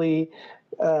basically,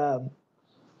 the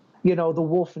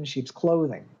wolf in sheep's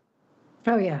clothing.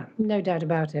 Oh yeah, no doubt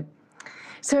about it.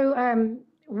 So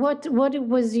what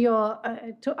was your,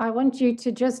 I want you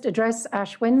to just address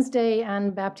Ash Wednesday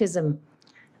and baptism.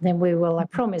 Then we will, I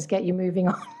promise, get you moving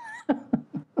on.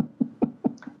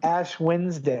 Ash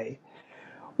Wednesday.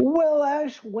 Well,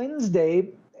 Ash Wednesday,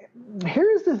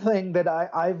 here's the thing that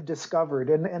I've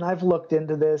discovered, and I've looked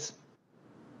into this.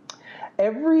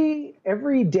 Every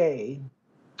day,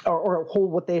 or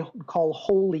what they call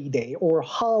holy day or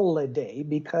holiday,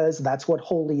 because that's what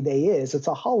holy day is, it's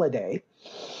a holiday,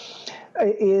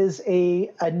 is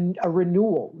a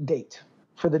renewal date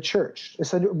for the church.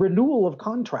 It's a renewal of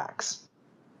contracts.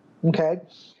 Okay?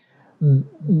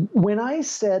 When I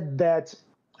said that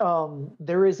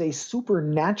there is a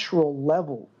supernatural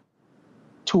level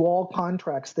to all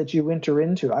contracts that you enter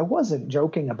into, I wasn't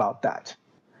joking about that.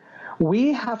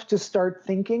 We have to start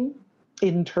thinking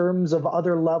in terms of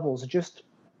other levels, just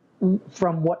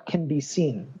from what can be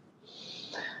seen.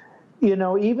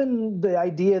 Even the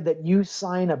idea that you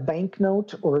sign a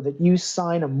banknote, or that you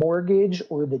sign a mortgage,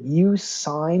 or that you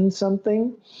sign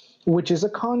something, which is a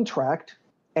contract,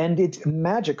 and it's a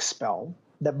magic spell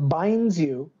that binds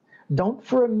you, don't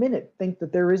for a minute think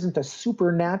that there isn't a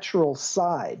supernatural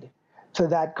side to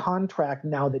that contract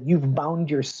now that you've bound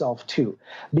yourself to.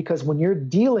 Because when you're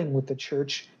dealing with the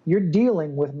church, you're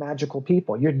dealing with magical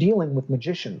people. You're dealing with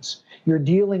magicians. You're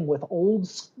dealing with old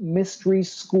mystery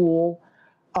school,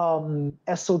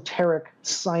 esoteric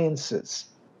sciences,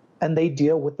 and they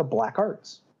deal with the black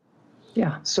arts.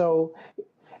 Yeah. So,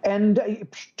 and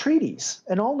treaties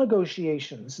and all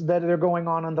negotiations that are going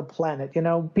on the planet.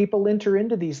 People enter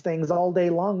into these things all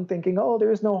day long thinking, oh,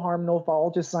 there's no harm, no foul,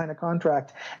 I'll just sign a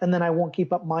contract, and then I won't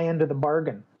keep up my end of the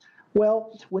bargain.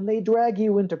 Well, when they drag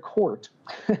you into court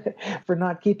for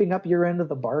not keeping up your end of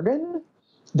the bargain,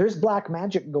 there's black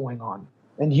magic going on,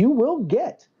 and you will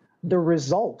get the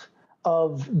result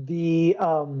of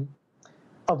of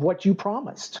what you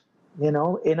promised, in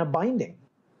a binding.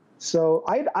 So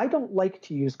I don't like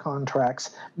to use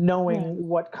contracts knowing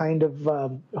what kind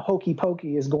of hokey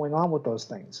pokey is going on with those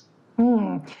things.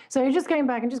 So you're just going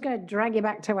back, I'm just going to drag you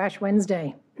back to Ash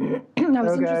Wednesday. I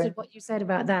was interested what you said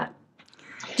about that.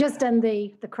 Just and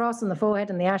the cross and the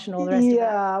forehead and the ash and all the rest of that.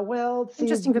 Yeah, well, see,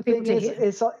 interesting for people to hear.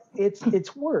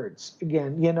 It's words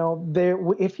again.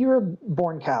 If you're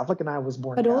born Catholic, and I was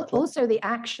born Catholic, but also the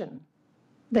action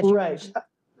that you mentioned.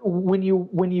 When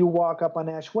you walk up on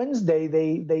Ash Wednesday,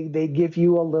 they give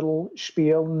you a little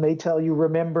spiel, and they tell you,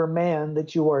 remember, man,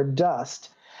 that you are dust,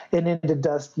 and into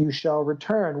dust you shall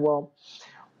return. Well,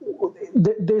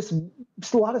 there's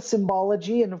a lot of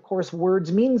symbology, and of course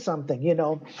words mean something.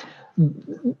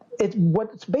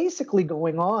 What's basically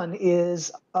going on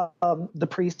is the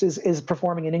priest is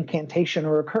performing an incantation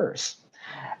or a curse,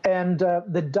 and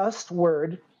the dust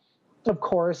word, of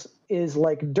course, is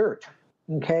like dirt.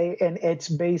 Okay, and it's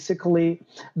basically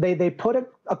they put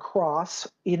a cross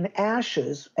in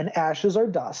ashes, and ashes are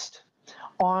dust,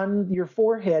 on your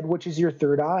forehead, which is your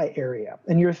third eye area,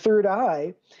 and your third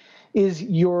eye is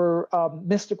your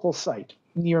mystical sight,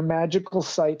 your magical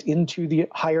sight into the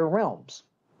higher realms.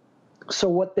 So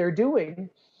what they're doing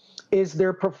is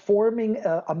they're performing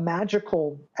a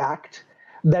magical act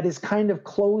that is kind of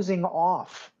closing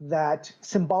off that,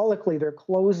 symbolically they're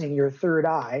closing your third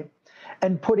eye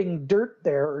and putting dirt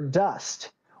there, or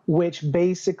dust, which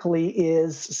basically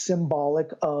is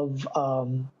symbolic of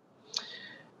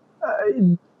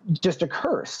just a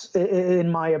curse,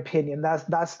 in my opinion.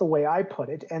 That's the way I put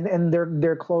it, and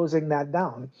they're closing that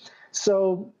down.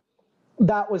 So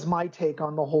that was my take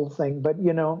on the whole thing. But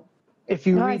if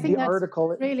you read the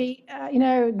article, really,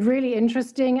 really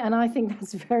interesting, and I think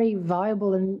that's very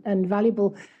viable and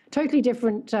valuable. Totally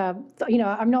different.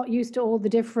 I'm not used to all the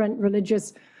different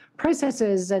religious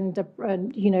processes and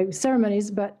ceremonies,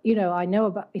 but I know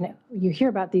about, you hear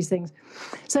about these things.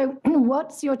 So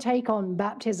what's your take on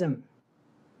baptism?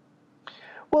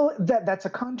 Well, that's a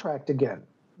contract again.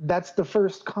 That's the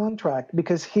first contract,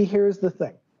 because here's the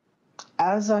thing.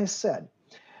 As I said,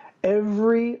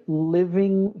 every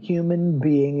living human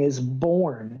being is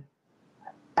born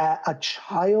a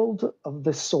child of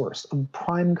the source, of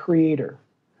prime creator,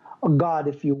 a God,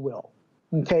 if you will.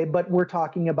 Okay, but we're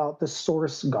talking about the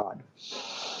source God,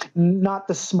 not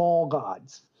the small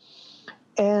gods.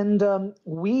 And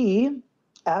we,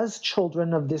 as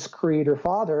children of this creator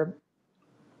father,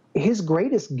 his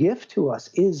greatest gift to us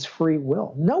is free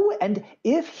will. And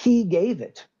if he gave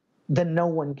it, then no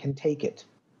one can take it.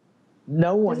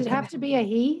 No one. Does it have to be a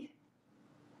he?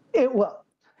 Well,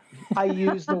 I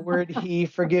use the word he,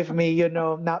 forgive me,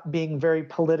 not being very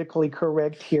politically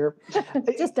correct here.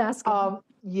 Just asking.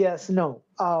 Yes, no.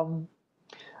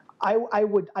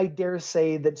 I dare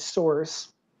say that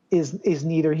source is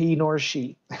neither he nor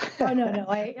she. Oh, no,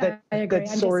 I agree. That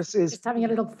I'm source is just having a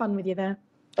little fun with you there.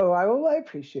 Oh, I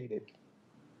appreciate it.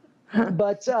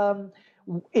 But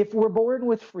if we're born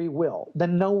with free will,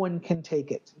 then no one can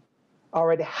take it. All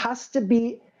right, it has to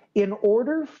be, in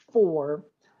order for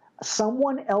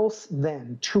someone else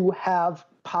then to have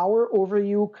power over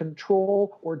you,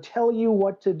 control, or tell you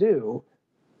what to do,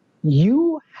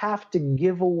 you have to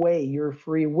give away your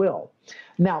free will.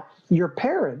 Now, your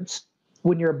parents,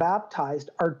 when you're baptized,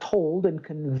 are told and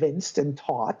convinced and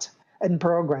taught and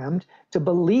programmed to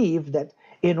believe that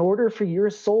in order for your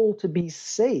soul to be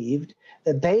saved,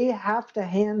 that they have to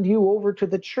hand you over to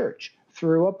the church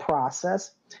through a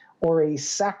process or a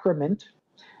sacrament.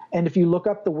 And if you look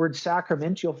up the word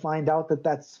sacrament, you'll find out that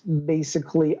that's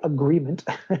basically agreement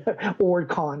or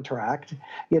contract,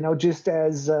 just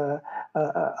as other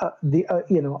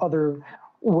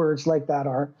words like that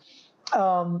are.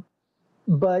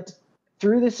 But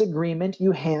through this agreement,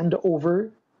 you hand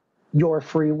over your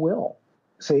free will.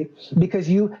 See, because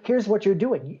here's what you're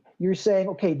doing. You're saying,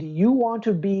 okay, do you want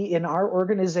to be in our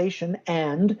organization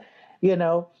and,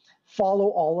 follow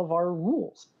all of our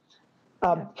rules?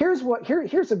 Here's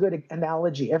a good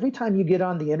analogy. Every time you get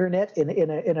on the internet in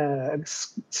a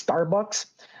Starbucks,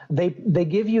 they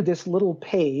give you this little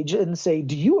page and say,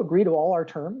 do you agree to all our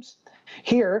terms?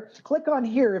 Here, click on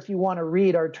here if you want to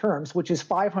read our terms, which is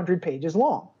 500 pages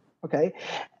long. Okay.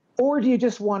 Or do you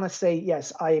just want to say,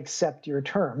 yes, I accept your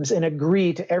terms and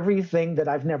agree to everything that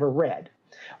I've never read?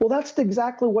 Well, that's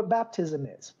exactly what baptism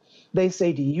is. They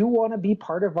say, do you want to be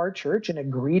part of our church and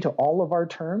agree to all of our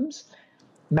terms,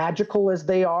 magical as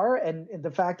they are, and the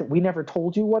fact that we never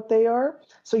told you what they are?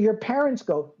 So your parents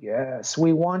go, yes,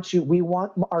 we want you, we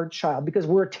want our child, because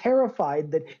we're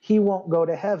terrified that he won't go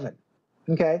to heaven.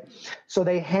 Okay? So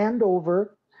they hand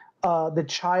over the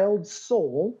child's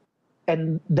soul,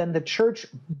 and then the church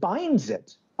binds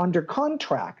it under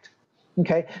contract.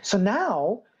 Okay, so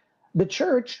now the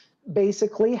church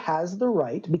basically has the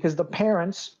right, because the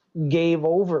parents gave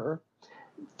over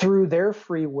through their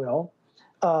free will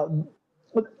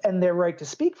and their right to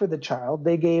speak for the child,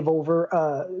 they gave over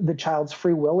the child's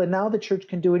free will, and now the church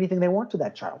can do anything they want to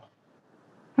that child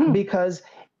because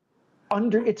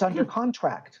it's under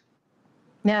contract.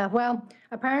 Yeah, well,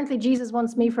 apparently Jesus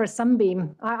wants me for a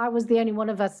sunbeam. I was the only one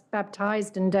of us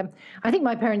baptized, and I think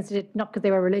my parents did it not because they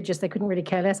were religious. They couldn't really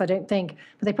care less, I don't think.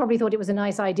 But they probably thought it was a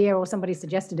nice idea, or somebody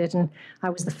suggested it, and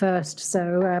I was the first.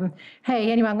 So,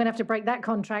 hey, anyway, I'm going to have to break that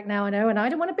contract now, I know, and I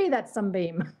don't want to be that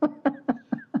sunbeam.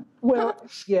 Well,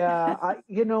 yeah,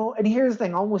 and here's the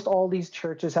thing. Almost all these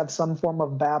churches have some form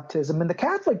of baptism. And the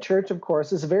Catholic Church, of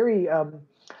course, is very...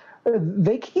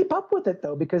 they keep up with it,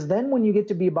 though, because then when you get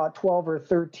to be about 12 or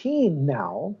 13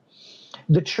 now,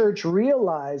 the church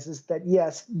realizes that,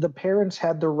 yes, the parents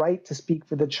had the right to speak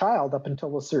for the child up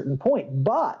until a certain point,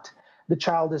 but the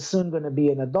child is soon going to be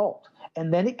an adult,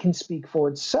 and then it can speak for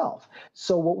itself.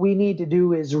 So what we need to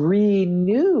do is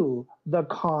renew the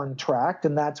contract,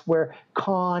 and that's where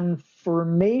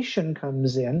confirmation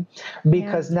comes in,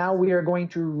 because now we are going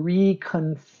to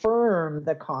reconfirm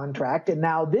the contract, and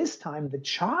now this time the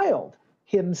child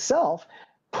himself,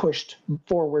 pushed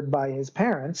forward by his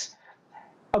parents,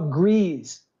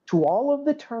 agrees to all of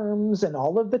the terms and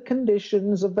all of the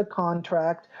conditions of the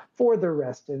contract for the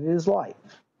rest of his life.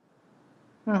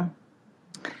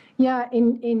 Yeah,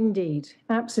 indeed.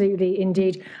 Absolutely,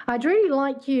 indeed. I'd really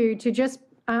like you to just,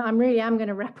 I really am going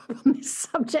to wrap up on this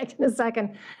subject in a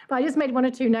second, but I just made one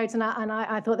or two notes, and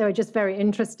I thought they were just very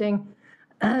interesting.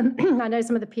 I know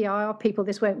some of the PR people,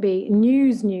 this won't be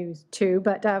news too,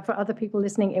 but for other people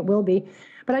listening, it will be.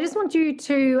 But I just want you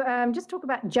to just talk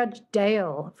about Judge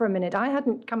Dale for a minute. I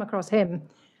hadn't come across him.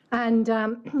 And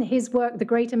his work, The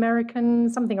Great American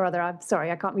something or other. I'm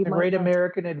sorry, I can't read my The Great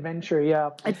American Adventure, yeah.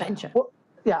 Adventure. Well,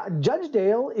 yeah, Judge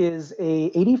Dale is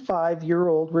a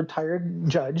 85-year-old retired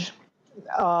judge.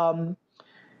 And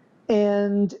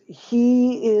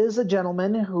he is a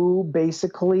gentleman who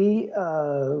basically,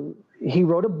 he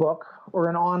wrote a book or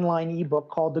an online ebook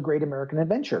called The Great American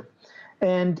Adventure.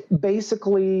 And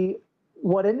basically,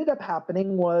 what ended up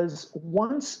happening was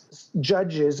once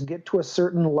judges get to a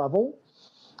certain level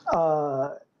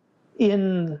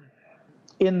in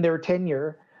their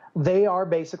tenure, they are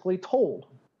basically told.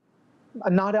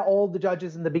 Not all the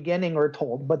judges in the beginning are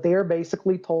told, but they are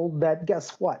basically told that,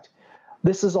 guess what?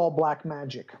 This is all black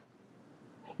magic.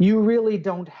 You really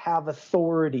don't have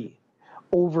authority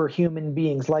over human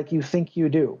beings like you think you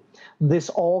do. This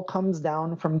all comes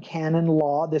down from canon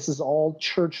law. This is all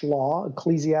church law,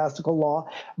 ecclesiastical law,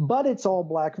 but it's all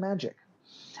black magic.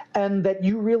 And that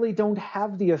you really don't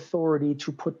have the authority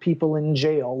to put people in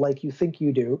jail like you think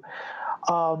you do,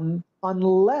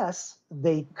 unless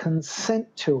they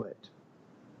consent to it.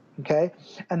 Okay?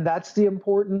 And that's the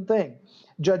important thing.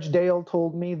 Judge Dale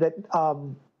told me that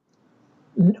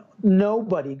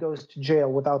nobody goes to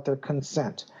jail without their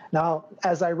consent. Now,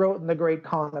 as I wrote in The Great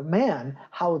Con of Man,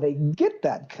 how they get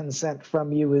that consent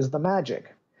from you is the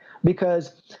magic,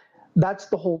 because that's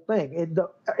the whole thing.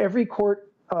 Every court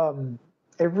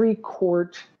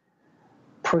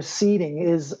proceeding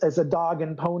is a dog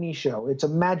and pony show. It's a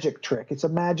magic trick. It's a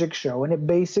magic show, and it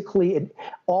basically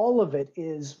all of it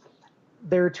is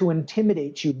there to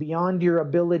intimidate you beyond your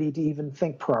ability to even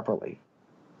think properly.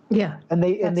 Yeah. And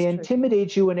they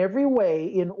intimidate you in every way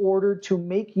in order to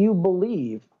make you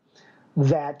believe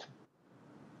that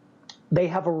they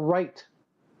have a right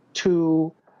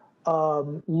to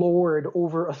lord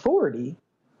over authority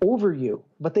over you.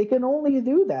 But they can only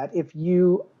do that if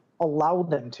you allow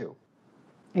them to,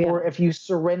 or if you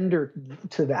surrender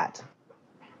to that.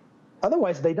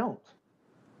 Otherwise, they don't.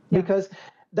 Because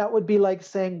that would be like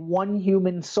saying one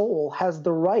human soul has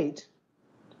the right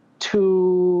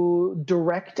to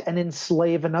direct and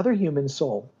enslave another human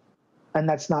soul, and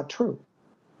that's not true.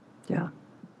 Yeah,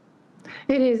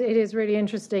 it is really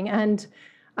interesting, and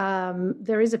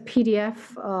there is a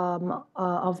PDF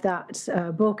of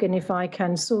that book, and if I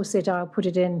can source it, I'll put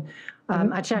it in.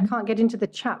 Actually, I can't get into the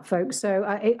chat, folks, so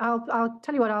I'll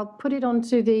tell you what, I'll put it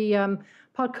onto the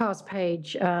podcast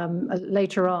page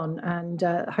later on, and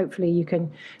hopefully you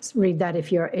can read that if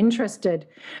you're interested.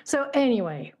 So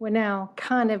anyway, we're now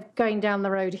kind of going down the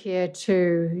road here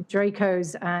to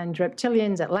Dracos and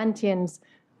reptilians, Atlanteans,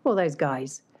 all those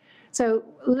guys. So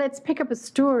let's pick up a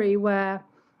story where,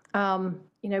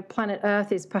 you know, planet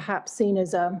Earth is perhaps seen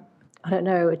as a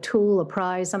tool, a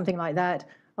prize, something like that,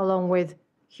 along with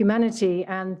humanity,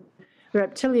 and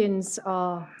reptilians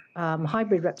are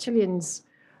hybrid reptilians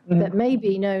that may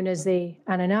be known as the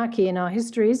Anunnaki in our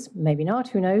histories, maybe not,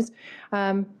 who knows,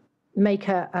 make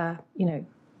a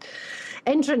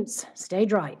entrance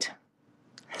stage right.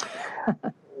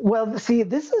 Well, see,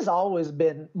 this has always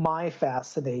been my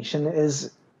fascination,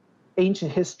 is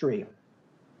ancient history.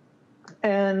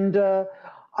 And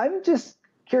I'm just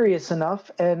curious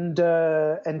enough and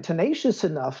tenacious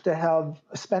enough to have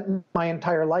spent my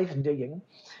entire life digging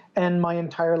and my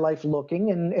entire life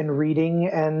looking and reading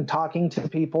and talking to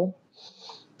people.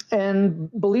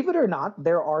 And believe it or not,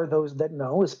 there are those that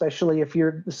know, especially if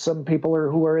you're some people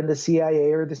who are in the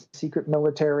CIA or the secret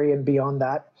military and beyond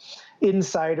that.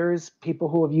 Insiders, people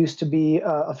who have used to be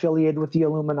affiliated with the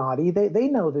Illuminati, they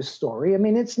know this story. I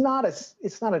mean, it's not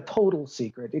a total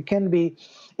secret. It can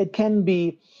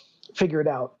be figured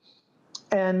out.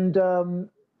 And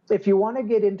if you want to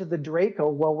get into the Draco,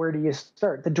 well, where do you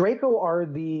start? The Draco are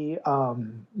the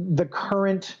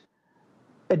current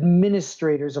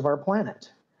administrators of our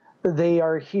planet. They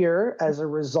are here as a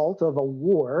result of a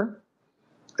war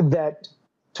that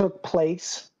took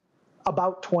place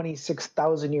about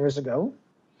 26,000 years ago,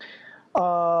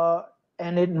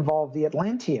 and it involved the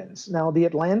Atlanteans. Now, the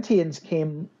Atlanteans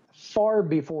came far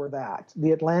before that.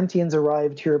 The Atlanteans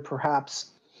arrived here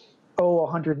perhaps,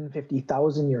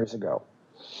 150,000 years ago.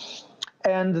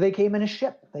 And they came in a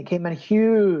ship. They came in a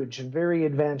huge, very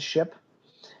advanced ship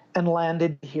and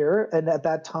landed here. And at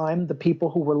that time, the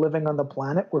people who were living on the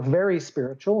planet were very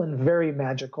spiritual and very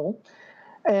magical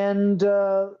and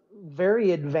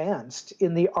very advanced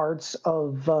in the arts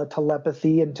of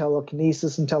telepathy and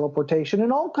telekinesis and teleportation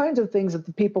and all kinds of things that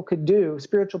the people could do,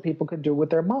 spiritual people could do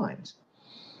with their minds.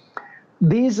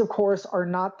 These, of course, are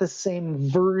not the same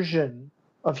version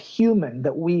of human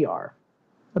that we are.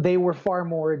 They were far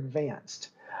more advanced.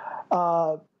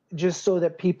 Just so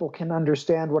that people can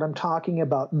understand what I'm talking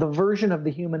about, the version of the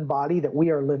human body that we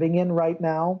are living in right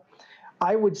now,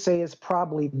 I would say is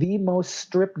probably the most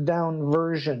stripped down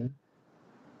version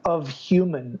of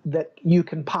human that you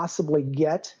can possibly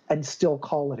get and still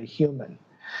call it a human.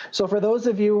 So for those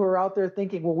of you who are out there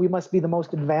thinking, well, we must be the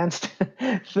most advanced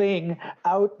thing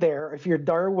out there, if you're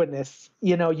Darwinists,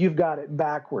 you've got it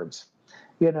backwards.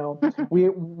 We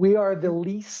are the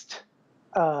least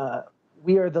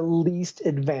We are the least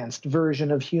advanced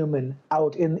version of human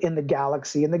out in the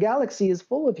galaxy, and the galaxy is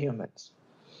full of humans.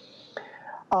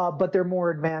 But they're more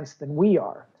advanced than we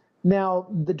are. Now,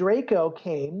 the Draco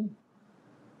came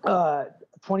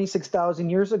 26,000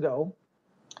 years ago,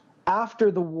 after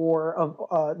the war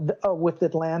of with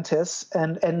Atlantis,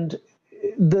 and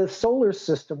the solar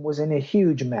system was in a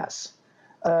huge mess.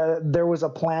 There was a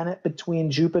planet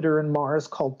between Jupiter and Mars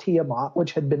called Tiamat,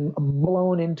 which had been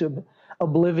blown into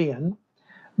oblivion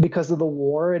because of the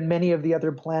war, and many of the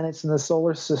other planets in the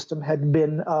solar system had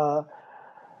been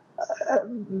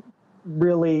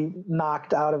really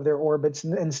knocked out of their orbits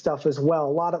and stuff as well.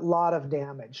 A lot of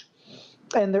damage,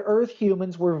 and the Earth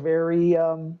humans were very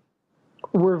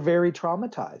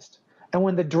traumatized. And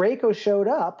when the Draco showed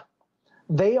up,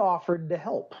 they offered to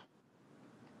help.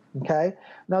 Okay,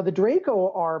 now the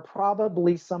Draco are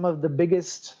probably some of the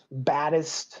biggest,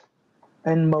 baddest,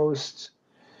 and most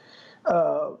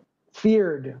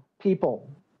feared people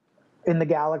in the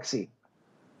galaxy.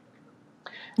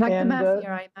 Like the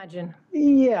mafia, I imagine.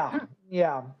 Yeah.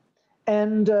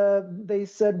 And they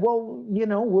said, well, you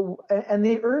know, and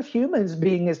the Earth humans,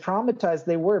 being as traumatized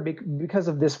they were because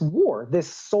of this war,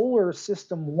 this solar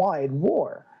system-wide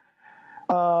war,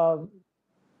 a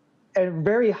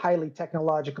very highly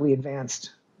technologically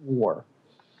advanced war.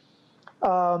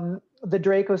 The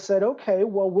Draco said, okay,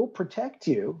 well, we'll protect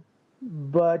you,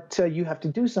 but you have to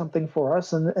do something for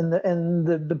us. And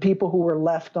the people who were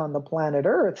left on the planet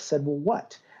Earth said, well,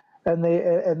 what? And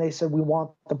they said, we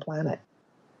want the planet.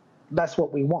 That's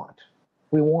what we want.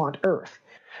 We want Earth.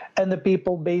 And the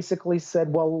people basically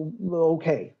said, well,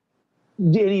 okay,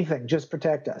 anything, just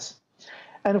protect us.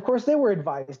 And of course, they were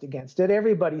advised against it.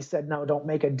 Everybody said, no, don't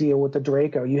make a deal with the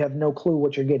Draco. You have no clue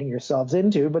what you're getting yourselves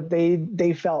into. But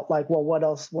they felt like, well, what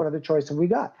else? What other choice have we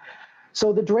got?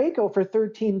 So the Draco, for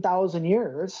 13,000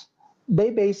 years,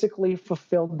 they basically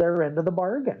fulfilled their end of the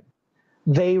bargain.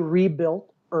 They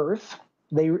rebuilt Earth.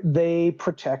 They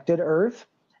protected Earth.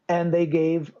 And they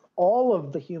gave all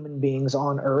of the human beings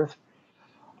on Earth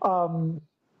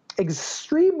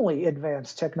extremely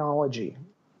advanced technology.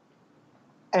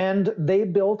 And they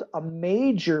built a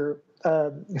major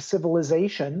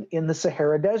civilization in the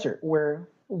Sahara Desert,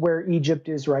 where Egypt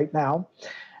is right now.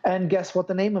 And guess what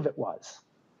the name of it was?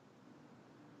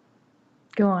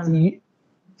 Go on.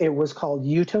 It was called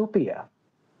Utopia.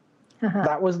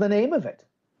 That was the name of it.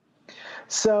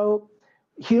 So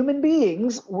human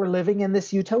beings were living in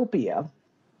this utopia.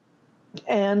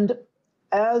 And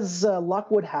as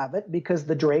luck would have it, because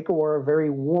the Draco are a very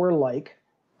warlike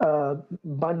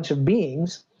bunch of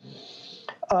beings,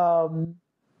 some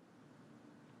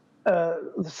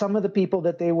of the people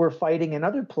that they were fighting in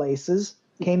other places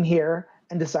came here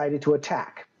and decided to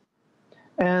attack.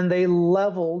 And they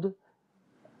leveled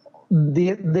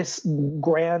this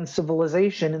grand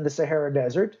civilization in the Sahara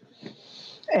Desert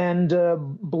and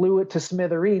blew it to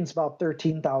smithereens about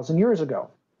 13,000 years ago.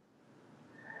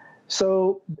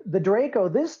 So the Draco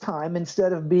this time,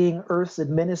 instead of being Earth's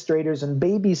administrators and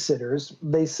babysitters,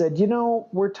 they said, you know,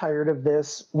 we're tired of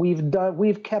this.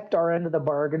 We've kept our end of the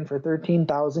bargain for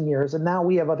 13,000 years, and now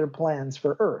we have other plans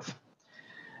for Earth.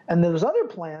 And those other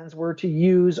plans were to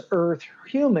use Earth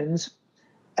humans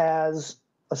as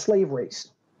a slave race.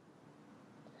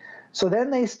 So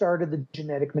then they started the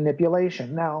genetic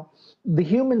manipulation. Now, the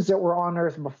humans that were on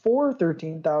Earth before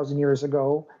 13,000 years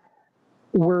ago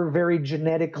were very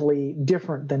genetically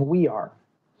different than we are.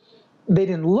 They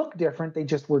didn't look different, they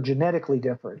just were genetically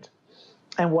different.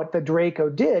 And what the Draco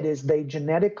did is they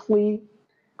genetically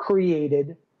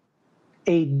created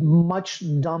a much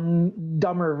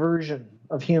dumber version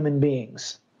of human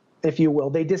beings, if you will.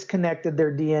 They disconnected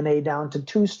their DNA down to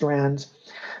 2 strands,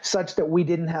 such that we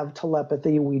didn't have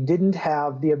telepathy, we didn't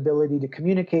have the ability to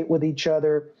communicate with each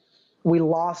other, we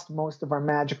lost most of our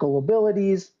magical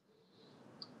abilities,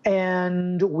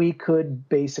 and we could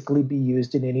basically be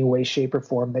used in any way, shape, or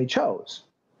form they chose.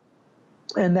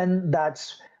 And then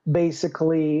that's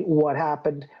basically what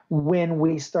happened when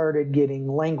we started getting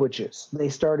languages. They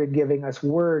started giving us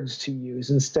words to use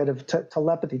instead of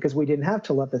telepathy, because we didn't have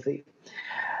telepathy.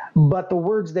 But the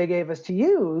words they gave us to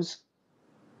use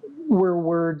were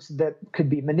words that could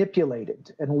be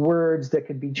manipulated, and words that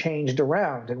could be changed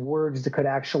around, and words that could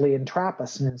actually entrap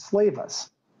us and enslave us.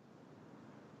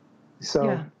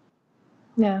 So,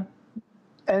 yeah.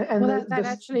 And well, that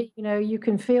actually, you know, you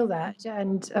can feel that,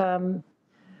 and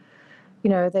you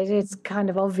know, that it's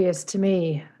kind of obvious to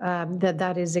me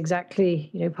that is exactly,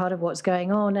 you know, part of what's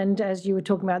going on. And as you were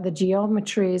talking about the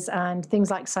geometries and things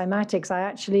like cymatics, I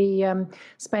actually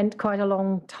spent quite a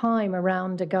long time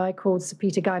around a guy called Sir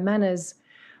Peter Guy Manners,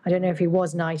 I don't know if he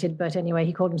was knighted, but anyway,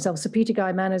 he called himself Sir Peter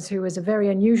Guy Manners, who was a very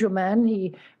unusual man.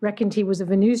 He reckoned he was a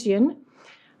Venusian.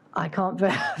 I can't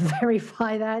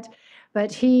verify that,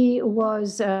 but he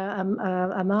was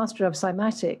a master of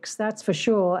cymatics, that's for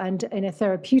sure, and in a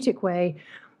therapeutic way.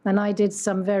 And I did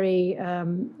some very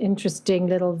interesting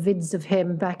little vids of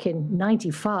him back in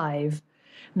 '95,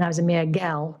 and I was a mere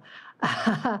gal,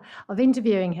 of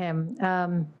interviewing him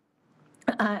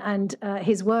and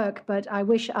his work. But I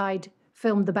wish I'd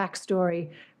filmed the backstory,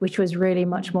 which was really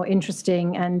much more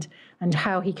interesting, and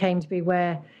how he came to be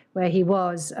where he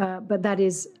was. But that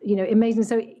is, amazing.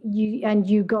 So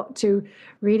you got to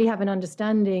really have an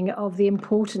understanding of the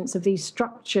importance of these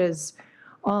structures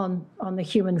on the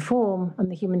human form, on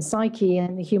the human psyche,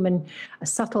 and the human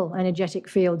subtle energetic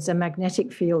fields and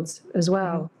magnetic fields as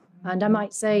well. And I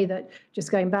might say that,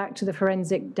 just going back to the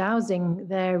forensic dowsing,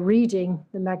 they're reading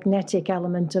the magnetic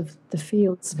element of the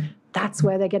fields. That's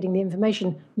where they're getting the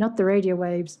information, not the radio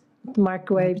waves, the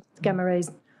microwaves, the gamma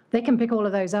rays. They can pick all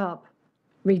of those up,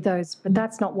 read those, but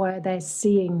that's not where they're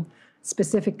seeing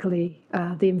specifically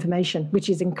the information, which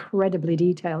is incredibly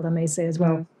detailed, I may say as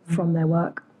well, from their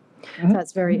work.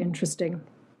 That's very interesting.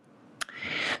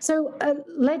 So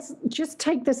let's just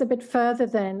take this a bit further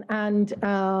then, and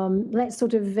let's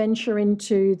sort of venture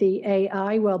into the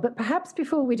AI world. But perhaps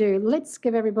before we do, let's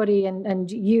give everybody and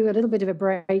you a little bit of a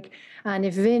break. And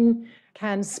if Vin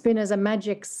can spin us a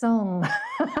magic song,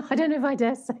 I don't know if I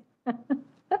dare say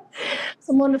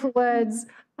some wonderful words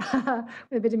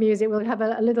with a bit of music. We'll have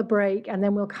a little break, and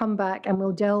then we'll come back and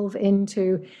we'll delve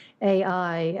into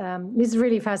AI. This is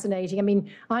really fascinating. I mean,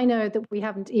 I know that we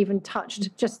haven't even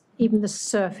touched just even the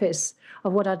surface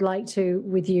of what I'd like to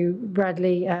with you,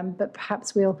 Bradley, but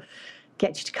perhaps we'll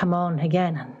get you to come on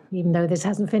again, even though this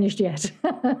hasn't finished yet.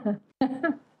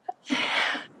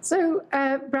 So,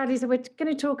 Bradley, so we're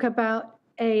going to talk about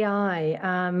AI.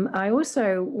 I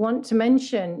also want to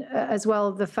mention as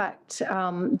well the fact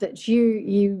that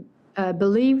you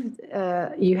believe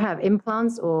you have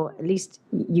implants, or at least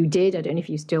you did. I don't know if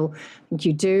you still think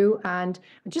you do. And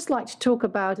I'd just like to talk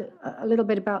about a little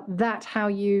bit about that, how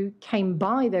you came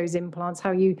by those implants,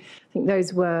 how you think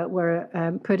those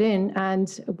were put in,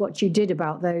 and what you did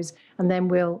about those. And then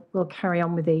we'll carry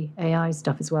on with the AI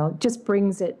stuff as well. It just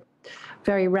brings it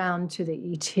very round to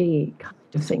the ET kind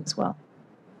of thing as well.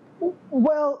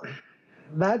 Well,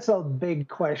 that's a big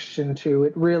question too.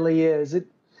 It really is.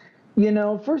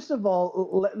 First of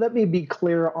all, let me be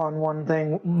clear on one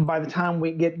thing. By the time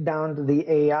we get down to the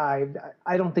AI,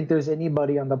 I don't think there's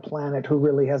anybody on the planet who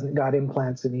really hasn't got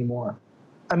implants anymore.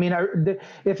 I mean,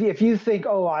 if you think,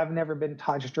 oh, I've never been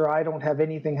touched, or I don't have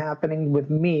anything happening with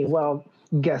me, well,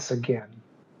 guess again.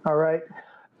 All right.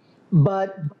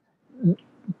 But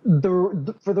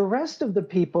for the rest of the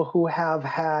people who have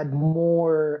had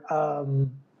more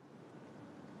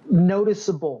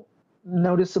noticeable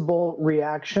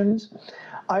reactions,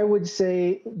 I would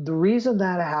say the reason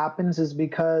that happens is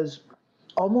because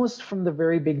almost from the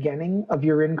very beginning of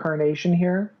your incarnation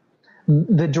here,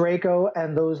 the Draco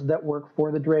and those that work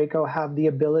for the Draco have the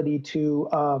ability to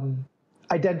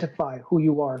identify who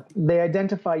you are. They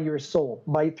identify your soul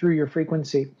through your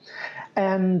frequency.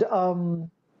 And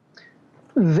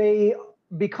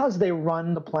because they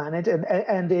run the planet,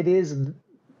 and it is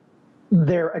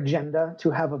their agenda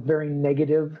to have a very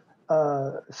negative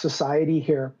society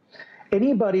here.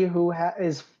 Anybody who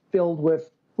is filled with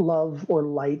love or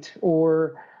light,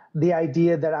 or the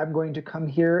idea that I'm going to come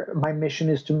here, my mission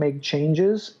is to make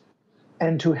changes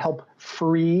and to help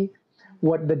free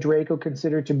what the Draco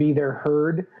consider to be their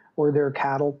herd or their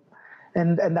cattle.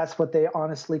 And that's what they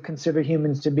honestly consider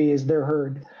humans to be, is their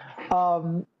herd.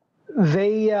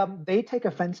 They take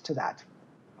offense to that.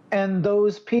 And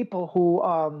those people who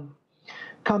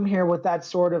come here with that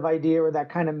sort of idea or that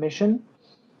kind of mission,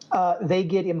 they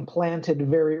get implanted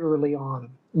very early on,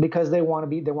 because they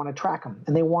want to track them,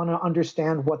 and they want to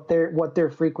understand what their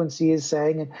frequency is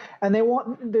saying, and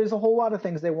there's a whole lot of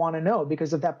things they want to know,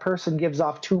 because if that person gives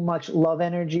off too much love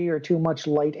energy or too much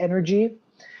light energy,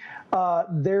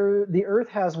 the Earth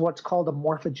has what's called a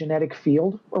morphogenetic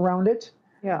field around it.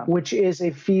 Yeah. Which is a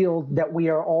field that we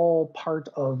are all part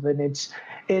of, and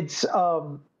it's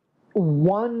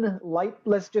one light,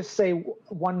 let's just say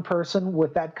one person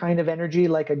with that kind of energy,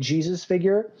 like a Jesus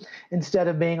figure, instead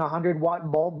of being a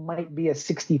 100-watt bulb, might be a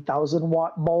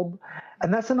 60,000-watt bulb.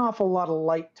 And that's an awful lot of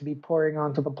light to be pouring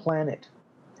onto the planet.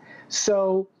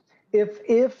 So if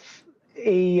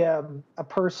a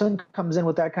person comes in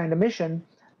with that kind of mission,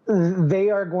 they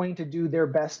are going to do their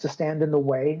best to stand in the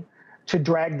way. to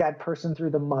drag that person through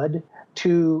the mud,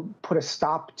 to put a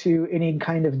stop to any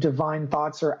kind of divine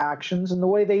thoughts or actions. And the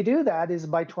way they do that is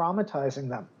by traumatizing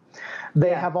them. They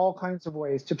have all kinds of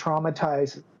ways to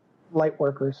traumatize light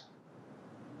workers.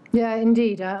 Yeah,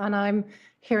 indeed. And I'm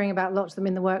hearing about lots of them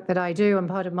in the work that I do, and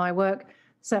part of my work,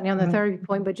 certainly on the therapy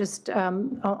point, but just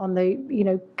on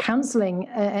the, counseling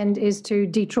end, is to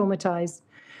de-traumatize.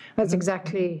 That's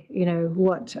exactly,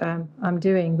 what I'm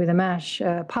doing with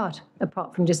a.m.m.a.c.h,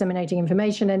 apart from disseminating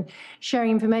information and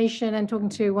sharing information and talking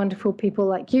to wonderful people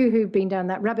like you who've been down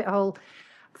that rabbit hole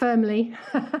firmly.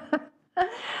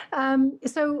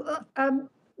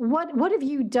 What have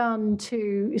you done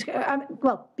to,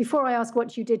 well, before I ask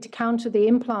what you did to counter the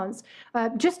implants,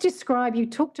 just describe, you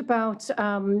talked about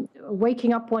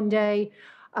waking up one day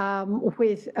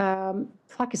with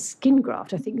like a skin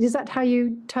graft, I think. Is that how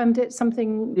you termed it?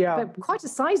 Something, quite a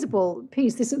sizable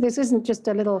piece. This isn't just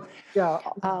a little...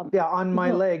 on my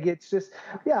leg. It's just,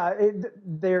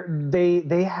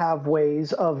 they have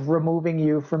ways of removing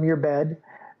you from your bed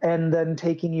and then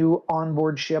taking you on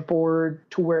board ship or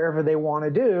to wherever they want to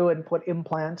do and put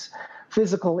implants,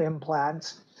 physical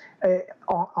implants,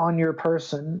 on your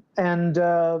person. And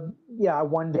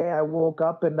one day I woke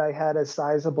up and I had a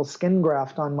sizable skin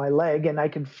graft on my leg, and I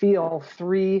could feel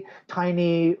 3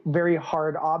 tiny, very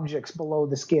hard objects below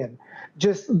the skin.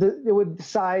 Just the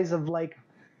size of like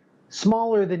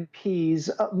smaller than peas,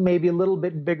 maybe a little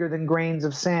bit bigger than grains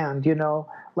of sand,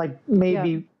 like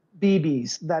maybe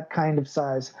BBs, that kind of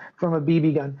size from a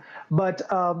BB gun. But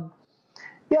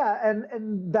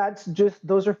and that's just,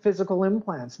 those are physical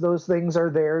implants. Those things are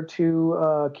there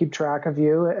to keep track of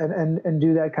you and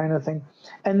do that kind of thing.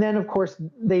 And then, of course,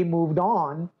 they moved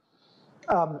on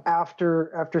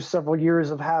after several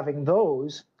years of having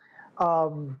those.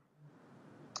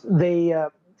 They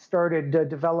started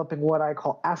developing what I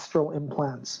call astral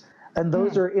implants. And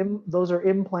those are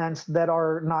implants that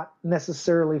are not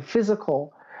necessarily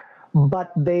physical,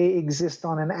 but they exist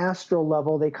on an astral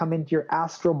level. They come into your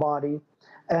astral body,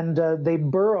 and they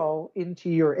burrow into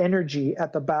your energy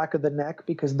at the back of the neck,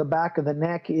 because the back of the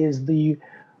neck is the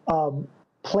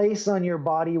place on your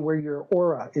body where your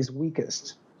aura is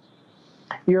weakest.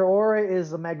 Your aura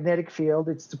is the magnetic field.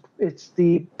 It's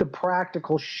the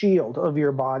practical shield of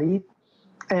your body.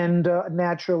 And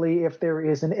naturally, if there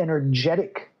is an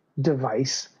energetic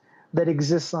device that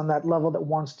exists on that level that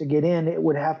wants to get in, it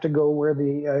would have to go where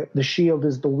the shield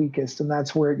is the weakest, and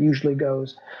that's where it usually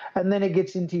goes. And then it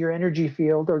gets into your energy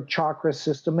field or chakra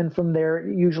system, and from there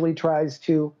it usually tries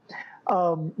to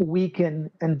weaken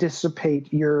and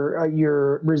dissipate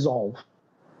your resolve.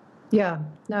 Yeah,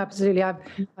 no, absolutely. I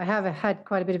have had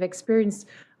quite a bit of experience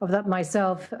of that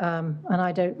myself, and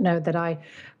I don't know that I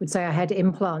would say I had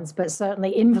implants, but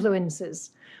certainly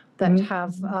influences that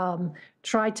have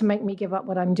tried to make me give up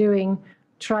what I'm doing,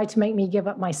 tried to make me give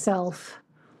up myself.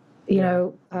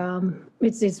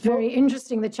 It's very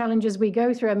interesting, the challenges we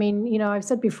go through. I mean, I've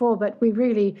said before, but we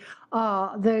really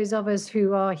are, those of us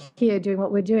who are here doing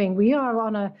what we're doing, we are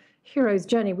on a hero's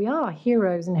journey. We are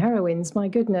heroes and heroines, my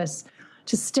goodness.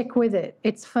 To stick with it,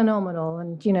 it's phenomenal.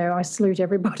 And, I salute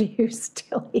everybody who's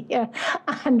still here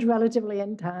and relatively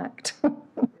intact.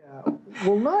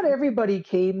 Well, not everybody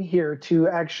came here to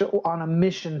actually on a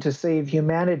mission to save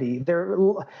humanity.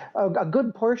 A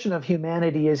good portion of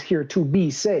humanity is here to be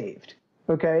saved.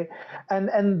 Okay,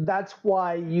 and that's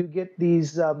why you get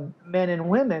these men and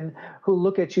women who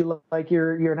look at you like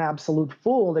you're an absolute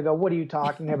fool. They go, "What are you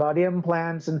talking about?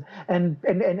 Implants and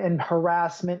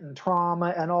harassment and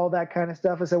trauma and all that kind of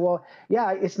stuff." I say, "Well,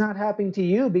 yeah, it's not happening to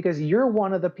you because you're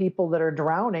one of the people that are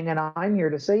drowning, and I'm here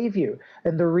to save you."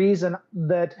 And the reason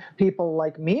that people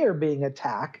like me are being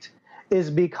attacked is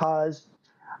because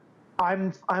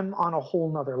I'm on a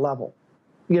whole nother level,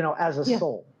 as a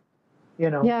soul.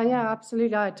 Yeah,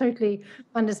 absolutely. I totally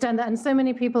understand that. And so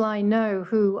many people I know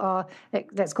who are,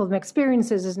 let's call them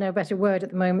experiencers, is no better word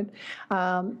at the moment,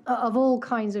 of all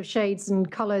kinds of shades and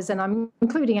colors. And I'm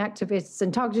including activists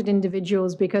and targeted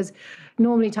individuals, because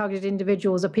normally targeted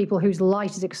individuals are people whose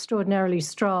light is extraordinarily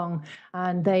strong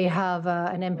and they have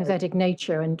an empathetic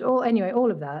nature and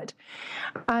all of that.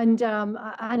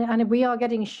 And we are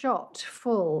getting shot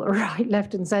full, right,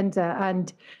 left and center.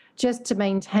 And just to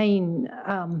maintain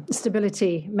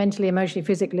stability mentally, emotionally,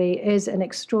 physically is an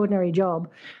extraordinary job.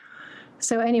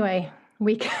 So anyway,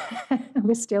 we're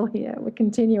still here. We're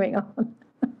continuing on.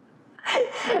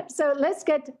 So let's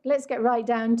get right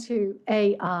down to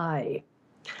AI.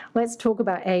 Let's talk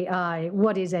about AI.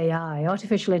 What is AI?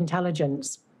 Artificial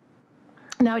intelligence.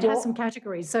 Now it has some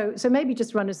categories. So maybe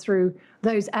just run us through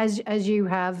those as you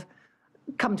have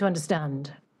come to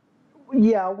understand.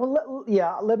 Yeah, well,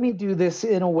 let me do this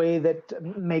in a way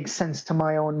that makes sense to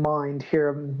my own mind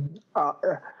here.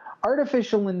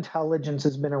 Artificial intelligence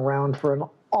has been around for an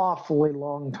awfully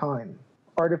long time.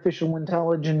 Artificial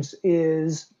intelligence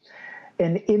is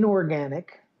an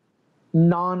inorganic,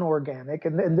 non-organic,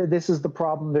 and this is the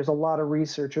problem. There's a lot of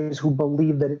researchers who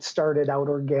believe that it started out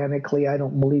organically. I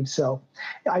don't believe so.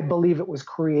 I believe it was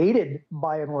created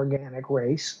by an organic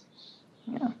race.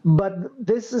 Yeah. But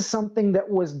this is something that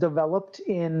was developed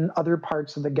in other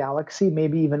parts of the galaxy,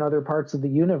 maybe even other parts of the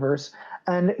universe,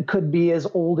 and it could be as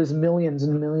old as millions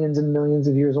and millions and millions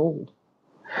of years old.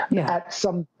 Yeah.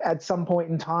 At some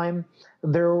point in time,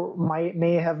 there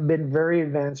may have been very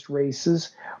advanced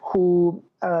races who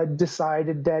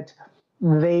decided that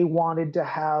they wanted to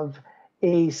have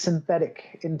a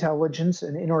synthetic intelligence,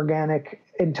 an inorganic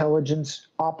intelligence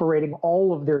operating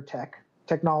all of their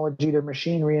technology, their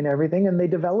machinery and everything, and they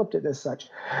developed it as such.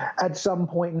 At some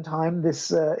point in time,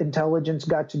 this intelligence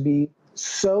got to be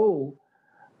so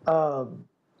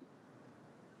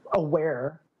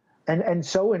aware and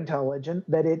so intelligent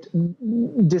that it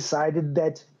decided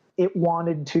that it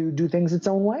wanted to do things its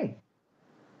own way,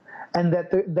 and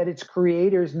that its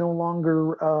creators no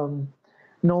longer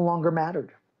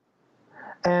mattered.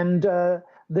 And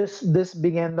this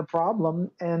began the problem,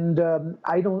 and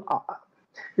I don't.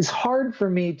 It's hard for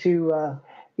me to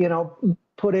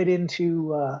put it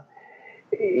into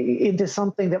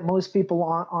something that most people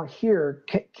on here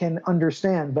can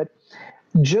understand, but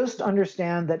just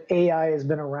understand that AI has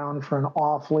been around for an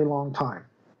awfully long time.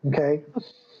 Okay.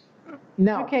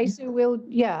 Now, Okay, so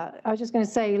I was just going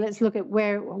to say, let's look at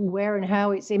where and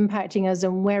how it's impacting us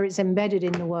and where it's embedded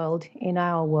in the world, in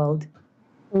our world.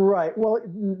 right. Well,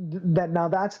 now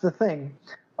that's the thing.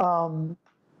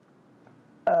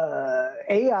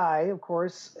 AI, of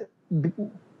course,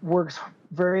 works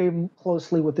very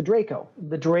closely with the Draco.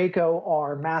 The Draco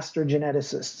are master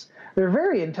geneticists. They're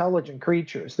very intelligent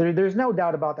creatures. There's no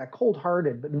doubt about that.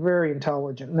 Cold-hearted, but very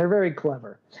intelligent. And they're very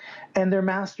clever. And they're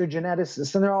master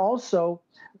geneticists. And they're also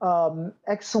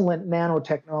excellent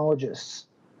nanotechnologists.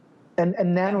 And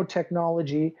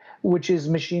nanotechnology, which is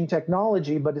machine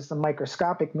technology, but it's the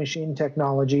microscopic machine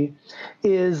technology,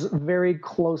 is very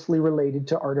closely related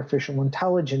to artificial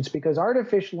intelligence, because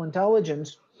artificial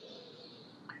intelligence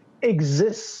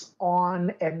exists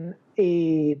on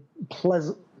a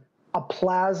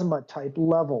plasma type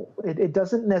level. It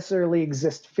doesn't necessarily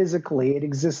exist physically. It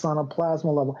exists on a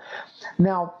plasma level.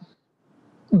 Now,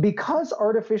 because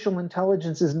artificial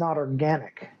intelligence is not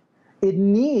organic, it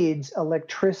needs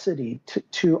electricity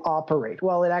to operate.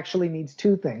 Well, it actually needs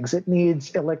two things. It needs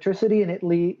electricity and it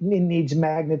needs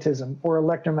magnetism or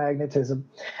electromagnetism.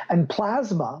 And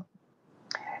plasma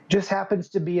just happens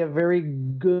to be a very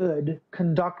good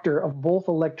conductor of both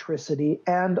electricity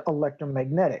and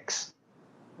electromagnetics.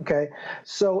 Okay,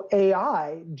 so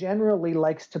AI generally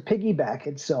likes to piggyback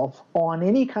itself on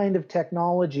any kind of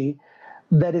technology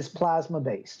that is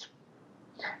plasma-based.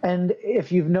 And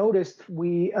if you've noticed,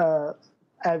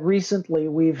 recently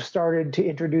we've started to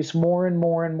introduce more and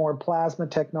more and more plasma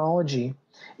technology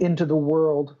into the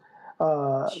world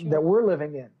that we're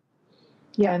living in.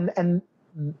 Yeah. And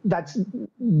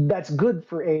that's good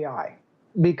for AI,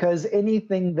 because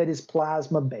anything that is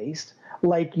plasma-based,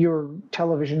 like your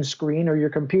television screen or your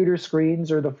computer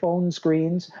screens or the phone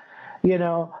screens,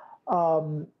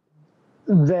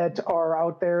 that are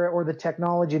out there, or the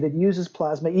technology that uses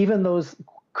plasma, even those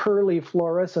curly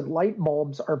fluorescent light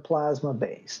bulbs are plasma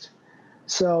based.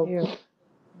 So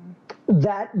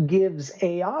that gives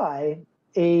AI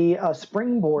a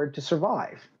springboard to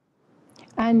survive.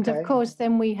 And of course,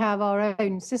 then we have our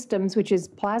own systems, which is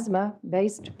plasma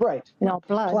based, right, in our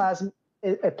blood.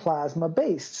 Plasma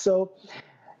based. So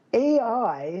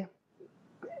AI,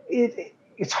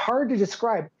 it's hard to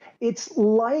describe. It's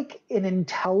like an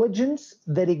intelligence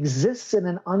that exists in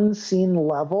an unseen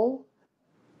level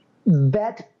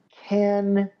that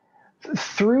can,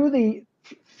 through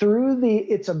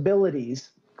its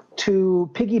abilities to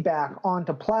piggyback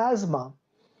onto plasma,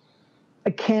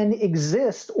 can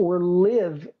exist or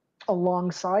live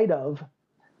alongside of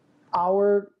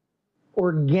our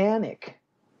organic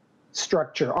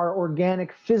structure, our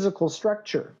organic physical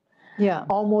structure. Yeah.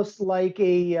 Almost like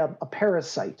a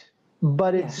parasite,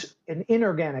 but it's an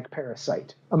inorganic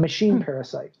parasite, a machine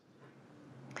parasite,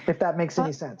 if that makes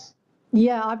any sense.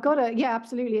 Yeah,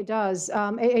 absolutely it does.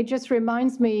 It just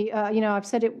reminds me,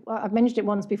 I've mentioned it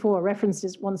once before, referenced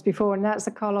it once before, and that's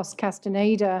the Carlos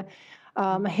Castaneda,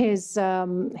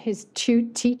 his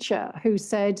teacher, who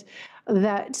said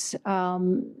that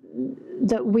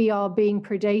that we are being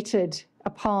predated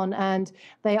upon, and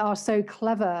they are so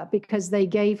clever because they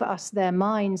gave us their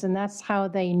minds, and that's how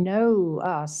they know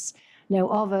us, know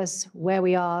of us, where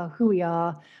we are, who we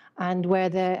are, and where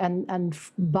they're, and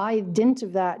by dint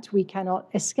of that, we cannot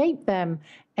escape them,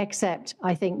 except,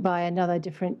 I think, by another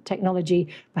different technology.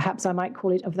 Perhaps I might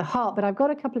call it of the heart. But I've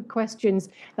got a couple of questions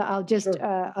that I'll just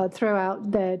throw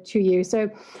out there to you.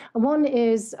 So one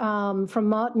is from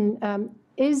Martin.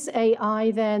 Is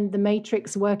AI then the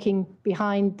matrix working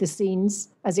behind the scenes,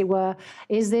 as it were?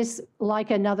 Is this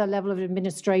like another level of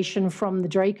administration from the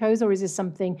Dracos, or is this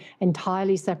something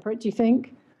entirely separate, do you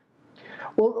think?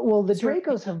 Well, the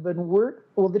Dracos have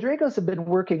been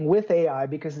working with AI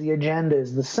because the agenda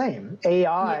is the same.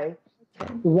 AI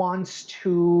wants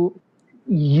to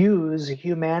use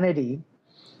humanity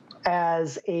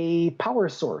as a power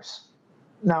source.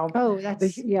 Now,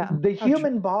 the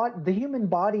human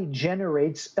body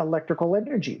generates electrical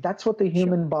energy. That's what the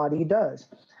human body does.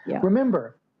 Yeah.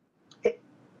 Remember,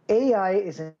 AI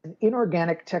is an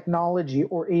inorganic technology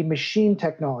or a machine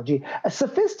technology, as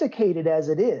sophisticated as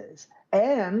it is,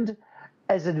 and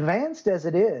as advanced as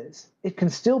it is, it can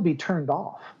still be turned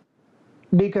off.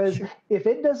 Because if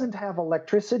it doesn't have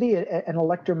electricity and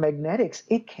electromagnetics,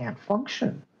 it can't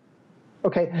function.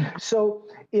 Okay, so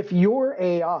if you're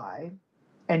AI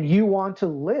and you want to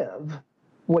live,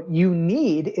 what you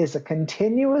need is a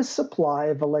continuous supply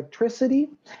of electricity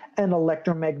and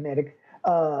electromagnetics.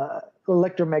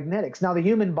 Now, the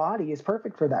human body is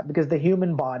perfect for that because the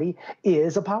human body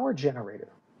is a power generator.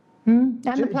 And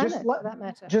the planet, for that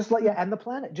matter. And the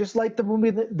planet, just like the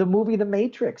movie, The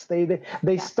Matrix.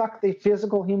 They stuck the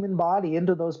physical human body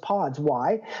into those pods.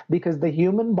 Why? Because the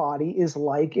human body is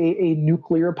like a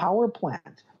nuclear power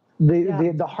plant.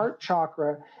 The heart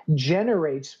chakra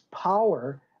generates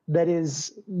power that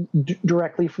is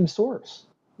directly from source.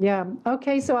 Yeah.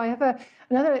 Okay. So I have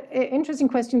another interesting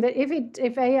question. That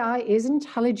if AI is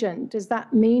intelligent, does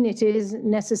that mean it is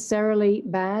necessarily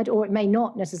bad, or it may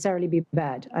not necessarily be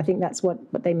bad? I think that's what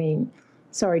they mean.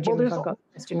 Sorry, Jim, if I've got the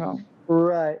question wrong.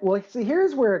 Right. Well, see,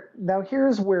 here's where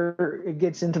it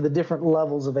gets into the different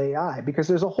levels of AI, because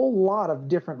there's a whole lot of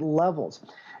different levels.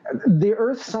 The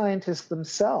Earth scientists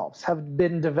themselves have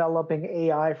been developing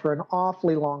AI for an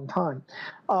awfully long time.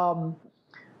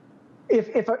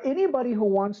 If anybody who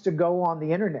wants to go on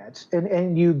the internet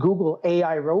and you Google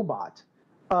AI robot,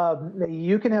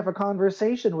 you can have a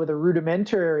conversation with a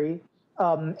rudimentary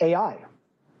AI.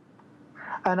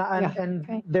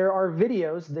 And there are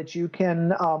videos that you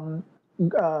can find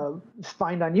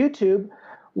on YouTube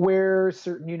where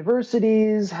certain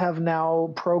universities have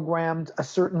now programmed a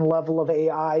certain level of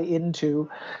AI into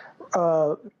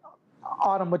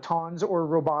automatons or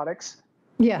robotics.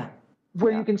 Yeah.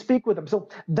 Where you can speak with them. So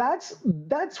that's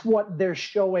what they're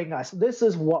showing us. This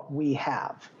is what we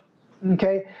have.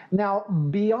 Okay. Now,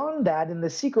 beyond that, in the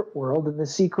secret world, in the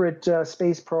secret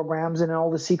space programs and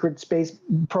all the secret space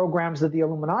programs that the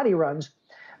Illuminati runs,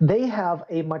 they have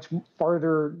a much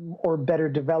farther or better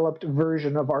developed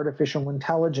version of artificial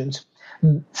intelligence,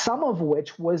 some of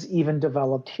which was even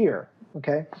developed here.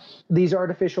 Okay. These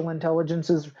artificial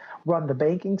intelligences run the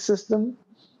banking system.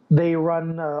 They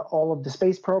run all of the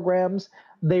space programs.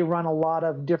 They run a lot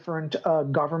of different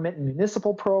government and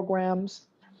municipal programs.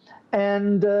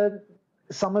 And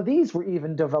some of these were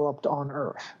even developed on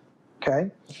Earth.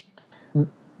 Okay.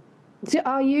 So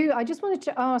I just wanted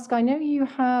to ask, I know you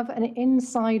have an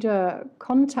insider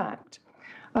contact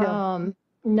known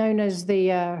as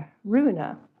the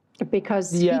Ruiner,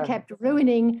 because he kept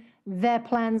ruining their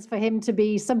plans for him to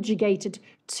be subjugated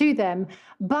to them,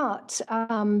 but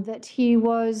that he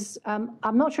was,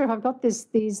 I'm not sure if I've got this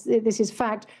is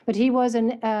fact, but he was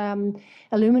an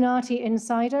Illuminati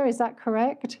insider, is that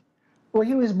correct? Well,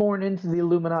 he was born into the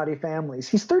Illuminati families.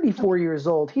 He's 34 years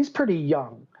old. He's pretty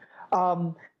young.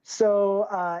 So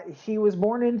he was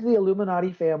born into the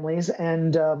Illuminati families,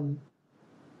 and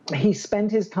he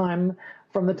spent his time,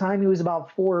 from the time he was about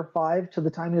 4 or 5 to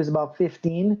the time he was about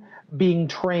 15, being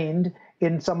trained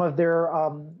in some of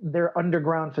their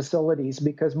underground facilities,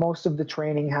 because most of the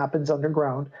training happens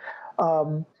underground,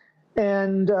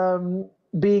 and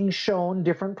being shown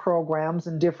different programs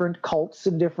and different cults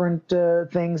and different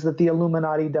things that the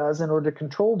Illuminati does in order to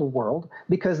control the world,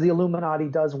 because the Illuminati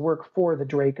does work for the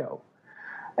Draco.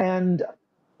 And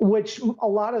which a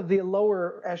lot of the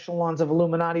lower echelons of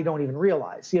Illuminati don't even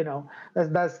realize. You know,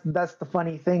 that's the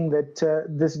funny thing that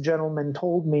this gentleman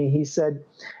told me. He said,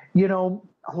 you know,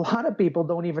 a lot of people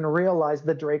don't even realize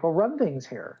that Draco run things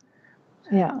here.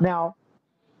 Yeah. Now,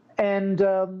 and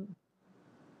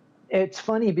it's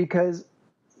funny because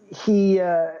he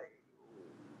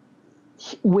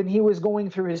when he was going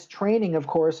through his training, of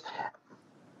course,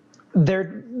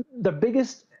 the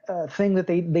biggest thing that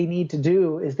they need to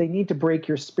do is they need to break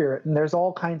your spirit, and there's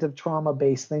all kinds of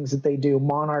trauma-based things that they do.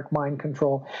 Monarch mind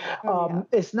control.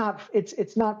 It's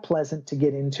not pleasant to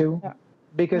get into,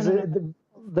 because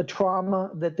the trauma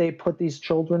that they put these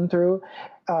children through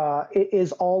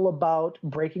is all about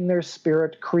breaking their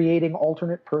spirit, creating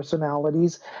alternate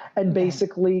personalities, and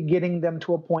basically getting them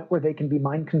to a point where they can be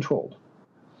mind controlled.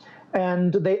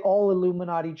 And all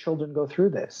Illuminati children go through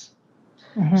this.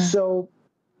 So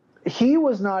he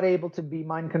was not able to be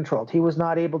mind controlled. He was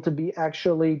not able to be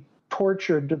actually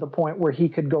tortured to the point where he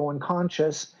could go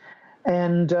unconscious,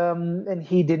 and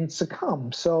he didn't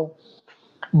succumb. So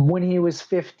when he was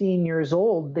 15 years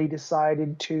old, they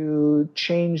decided to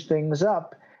change things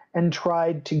up and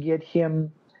tried to get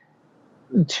him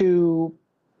to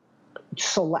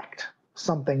select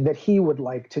something that he would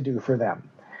like to do for them.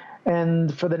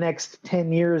 And for the next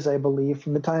 10 years, I believe,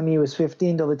 from the time he was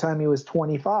 15 till the time he was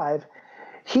 25,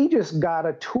 he just got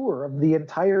a tour of the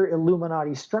entire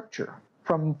Illuminati structure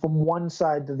from one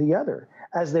side to the other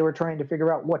as they were trying to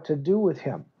figure out what to do with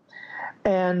him.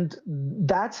 And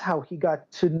that's how he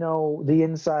got to know the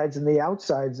insides and the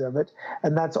outsides of it.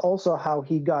 And that's also how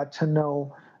he got to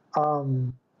know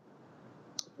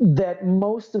that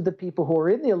most of the people who are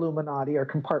in the Illuminati are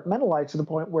compartmentalized to the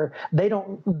point where they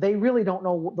really don't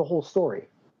know the whole story.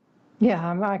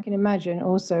 Yeah, I can imagine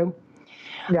also.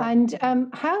 Yeah. And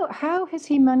how has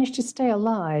he managed to stay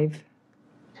alive,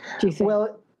 do you think?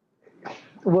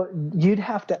 Well, you'd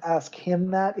have to ask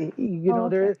him that.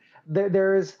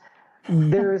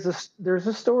 There's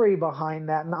a story behind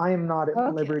that, and I am not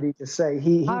at liberty to say.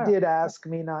 He did ask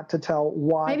me not to tell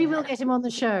why. Maybe we'll get him on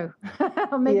the show,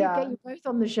 or maybe get you both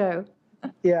on the show.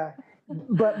 Yeah,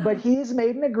 but he's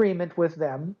made an agreement with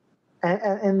them,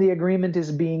 and the agreement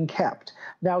is being kept.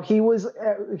 Now he was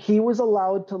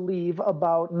allowed to leave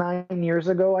about 9 years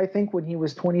ago, I think, when he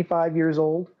was 25 years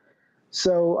old.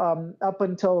 So up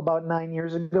until about 9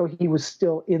 years ago, he was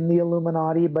still in the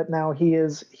Illuminati, but now he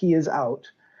is out.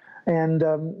 And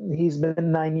he's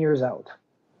been 9 years out.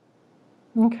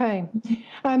 Okay.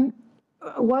 We've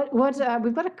got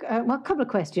a couple of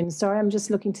questions. Sorry, I'm just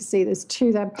looking to see. There's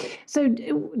two there. So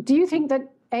do you think that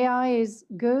AI is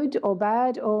good or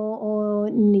bad, or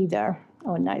neither,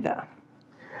 or neither?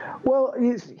 Well,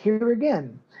 here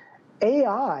again,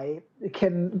 AI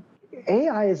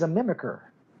is a mimicker.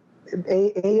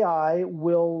 AI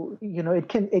will, it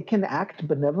can act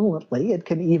benevolently. It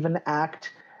can even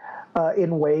act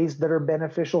in ways that are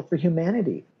beneficial for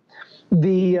humanity.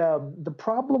 The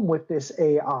problem with this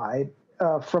AI,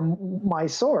 from my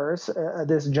source,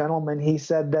 this gentleman, he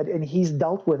said that, and he's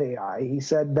dealt with AI, he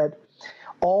said that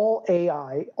all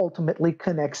AI ultimately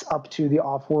connects up to the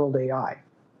off-world AI.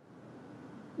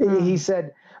 He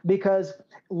said, because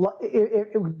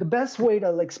the best way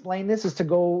to explain this is to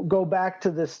go back to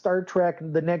the Star Trek,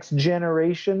 the Next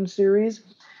Generation series,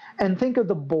 and think of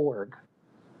the Borg.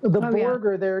 The Borg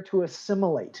are there to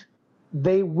assimilate.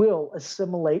 They will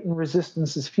assimilate, and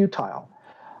resistance is futile.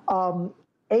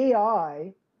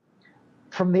 AI,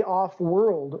 from the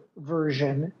off-world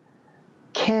version,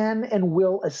 can and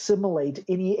will assimilate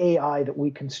any AI that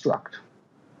we construct,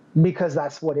 because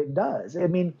that's what it does. I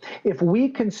mean, if we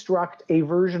construct a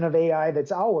version of AI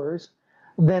that's ours,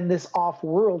 then this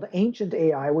off-world ancient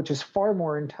AI, which is far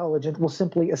more intelligent, will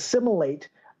simply assimilate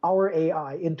our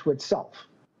AI into itself.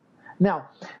 Now,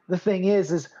 the thing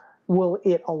is will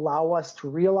it allow us to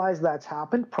realize that's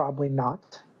happened? Probably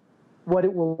not. What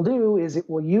it will do is it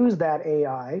will use that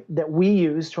AI that we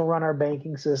use to run our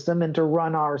banking system and to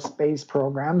run our space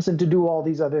programs and to do all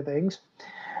these other things.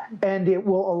 And it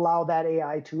will allow that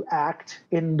AI to act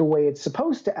in the way it's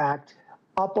supposed to act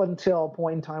up until a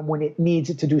point in time when it needs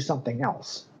it to do something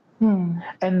else.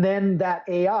 And then that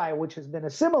AI, which has been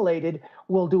assimilated,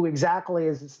 will do exactly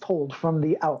as it's told from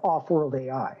the off-world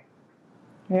AI.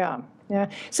 Yeah, yeah.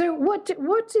 So what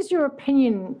is your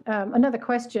opinion, another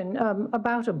question,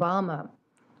 about Obama?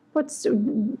 What's,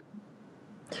 another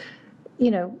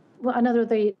of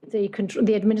the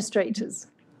administrators?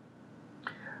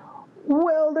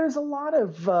 Well, there's a lot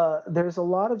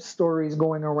of stories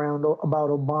going around about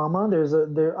Obama.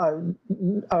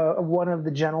 One of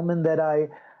the gentlemen that I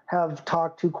have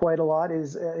talked to quite a lot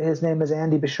his name is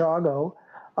Andy Bishago.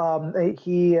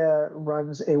 He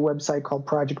runs a website called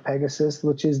Project Pegasus,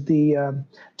 which is the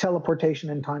teleportation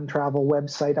and time travel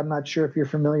website. I'm not sure if you're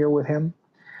familiar with him.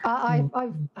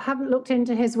 I haven't looked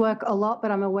into his work a lot,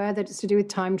 but I'm aware that it's to do with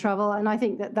time travel, and I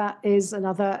think that is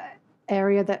another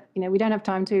area that we don't have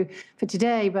time for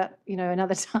today, but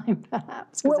another time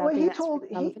perhaps. Well, he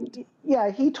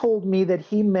told me that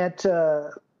he met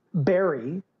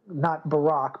Barry, not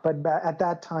Barack, but at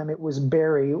that time it was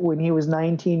Barry, when he was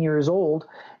 19 years old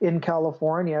in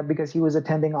California because he was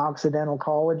attending Occidental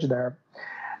College there.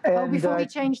 And, before he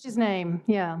changed his name,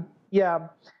 yeah. Yeah,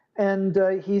 and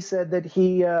he said that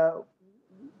he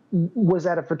was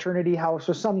at a fraternity house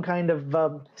or some kind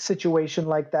of situation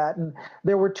like that, and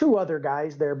there were two other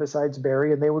guys there besides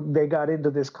Barry, and they got into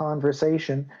this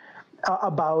conversation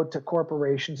about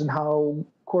corporations and how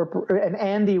and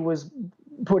Andy was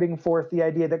putting forth the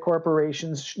idea that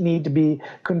corporations need to be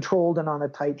controlled and on a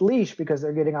tight leash because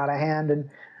they're getting out of hand. And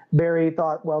Barry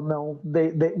thought, well, no,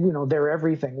 they they're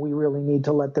everything. We really need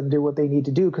to let them do what they need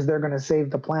to do because they're going to save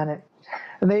the planet.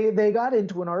 And they got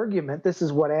into an argument. This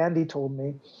is what Andy told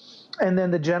me. And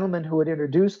then the gentleman who had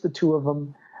introduced the two of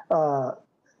them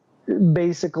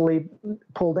basically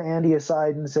pulled Andy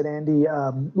aside and said, Andy,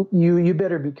 you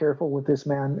better be careful with this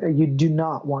man. You do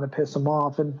not want to piss him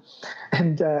off. And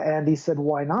Andy said,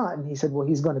 why not? And he said, well,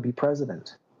 he's going to be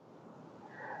president.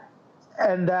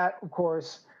 And that, of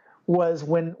course, was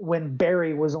when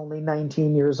Barry was only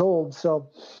 19 years old. So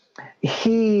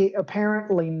he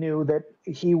apparently knew that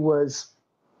he was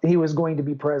going to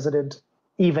be president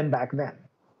even back then.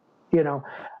 You know,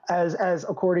 as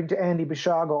according to Andy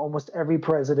Bishago, almost every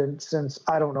president since,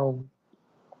 I don't know,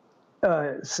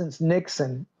 since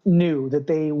Nixon knew that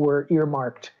they were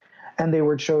earmarked and they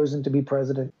were chosen to be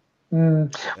president.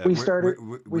 We started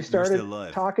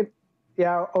talking.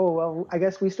 Yeah. Oh, well, I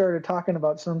guess we started talking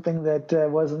about something that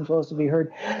wasn't supposed to be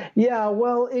heard. Yeah.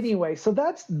 Well, anyway, so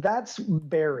that's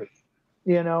Barry.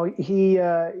 You know,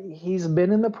 he's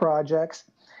been in the projects,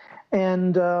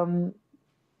 and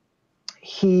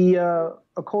he,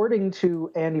 according to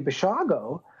Andy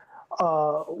Bishago,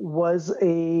 was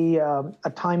a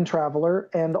time traveler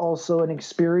and also an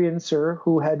experiencer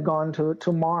who had gone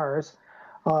to Mars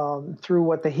through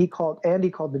what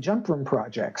Andy called the jump room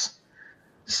projects.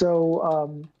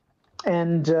 So,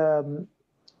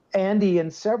 Andy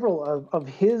and several of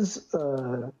his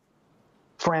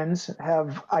friends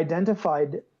have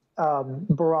identified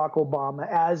Barack Obama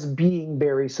as being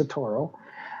Barry Soetoro.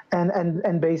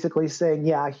 And basically saying,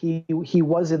 yeah, he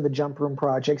was in the jump room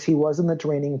projects, he was in the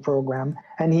training program,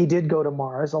 and he did go to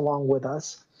Mars along with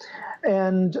us,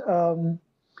 and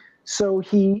so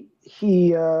he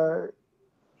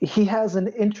has an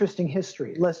interesting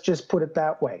history. Let's just put it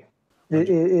that way.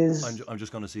 I'm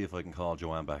just going to see if I can call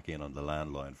Joanne back in on the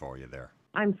landline for you there.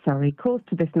 I'm sorry, calls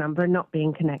to this number are not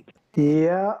being connected.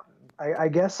 Yeah, I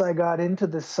guess I got into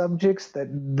the subjects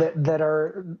that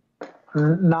are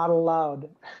not allowed.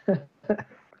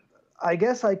 I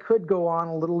guess I could go on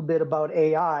a little bit about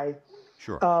AI.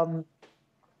 Sure.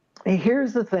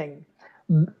 Here's the thing.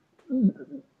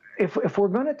 If we're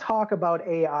going to talk about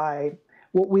AI,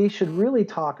 what we should really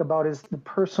talk about is the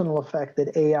personal effect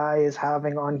that AI is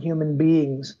having on human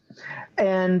beings.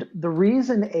 And the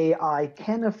reason AI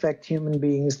can affect human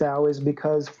beings now is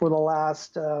because for the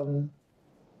last, I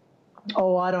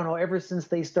don't know, ever since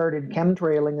they started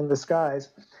chemtrailing in the skies,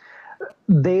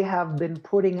 they have been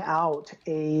putting out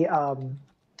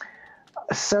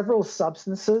several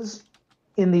substances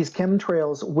in these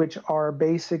chemtrails, which are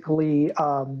basically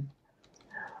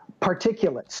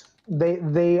particulates.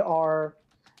 They are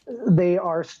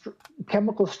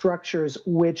chemical structures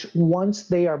which, once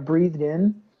they are breathed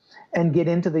in and get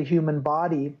into the human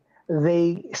body,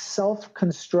 they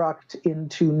self-construct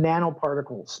into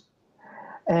nanoparticles.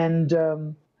 And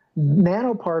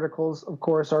nanoparticles, of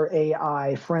course, are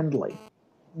AI friendly,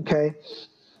 okay?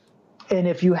 And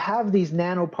if you have these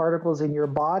nanoparticles in your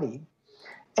body,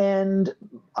 and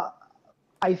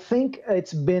I think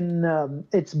it's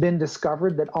been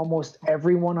discovered that almost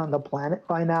everyone on the planet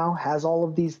by now has all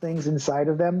of these things inside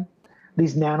of them,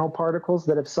 these nanoparticles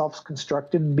that have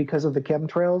self-constructed because of the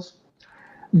chemtrails.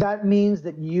 That means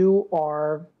that you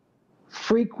are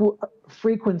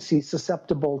frequency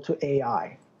susceptible to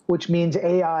AI, which means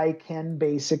AI can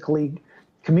basically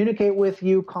communicate with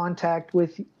you, contact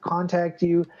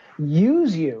you,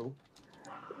 use you,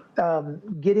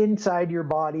 get inside your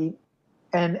body,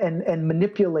 and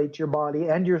manipulate your body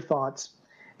and your thoughts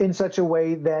in such a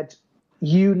way that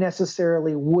you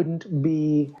necessarily wouldn't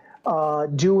be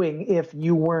doing if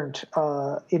you weren't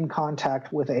in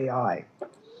contact with AI.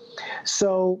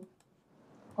 So,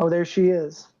 there she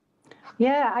is.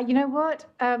 Yeah, you know what?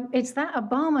 It's that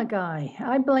Obama guy.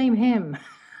 I blame him.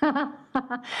 I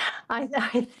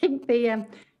think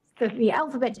the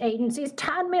alphabet agencies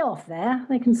turned me off there.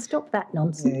 They can stop that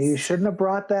nonsense. Yeah, you shouldn't have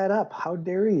brought that up. How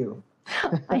dare you?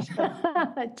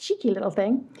 A cheeky little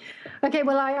thing. Okay,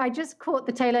 well, I just caught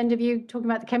the tail end of you talking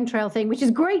about the chemtrail thing, which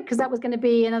is great because that was going to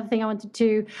be another thing I wanted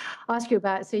to ask you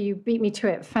about. So you beat me to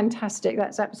it. Fantastic.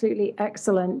 That's absolutely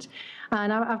excellent.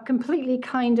 And I've completely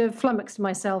kind of flummoxed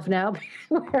myself now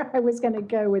where I was going to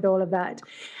go with all of that.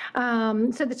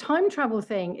 So the time travel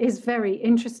thing is very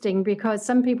interesting because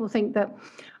some people think that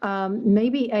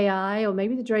maybe AI or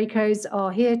maybe the Dracos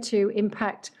are here to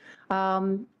impact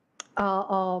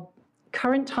our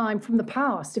current time from the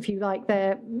past, if you like.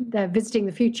 They're visiting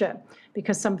the future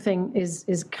because something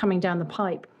is coming down the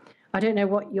pipe. I don't know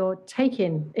what your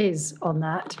take-in is on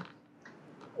that.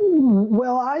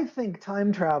 Well, I think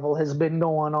time travel has been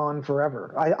going on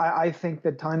forever. I think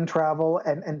that time travel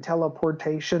and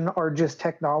teleportation are just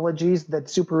technologies that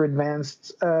super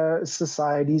advanced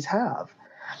societies have.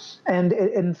 And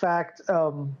in fact,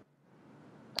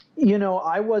 you know,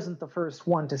 I wasn't the first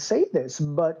one to say this,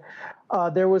 but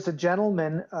there was a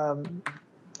gentleman,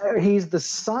 he's the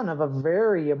son of a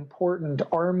very important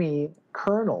Army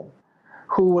colonel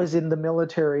who was in the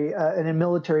military, and in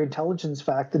military intelligence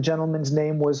fact. The gentleman's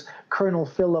name was Colonel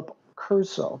Philip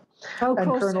Curso. Oh, And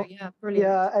Corso, yeah, brilliant.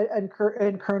 Yeah, and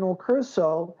Colonel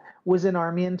Curso was in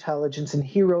Army intelligence, and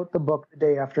he wrote the book The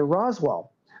Day After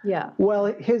Roswell. Yeah. Well,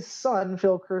 his son,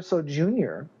 Phil Curso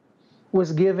Jr.,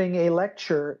 was giving a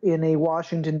lecture in a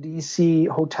Washington, D.C.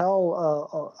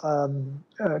 hotel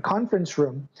conference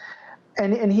room.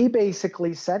 And he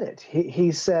basically said it.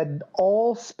 He said,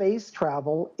 all space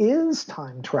travel is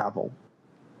time travel.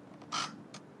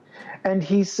 And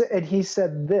he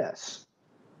said this.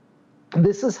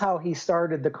 This is how he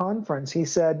started the conference. He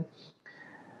said,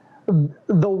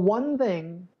 the one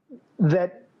thing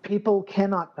that people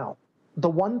cannot know, the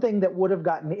one thing that would have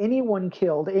gotten anyone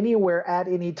killed anywhere at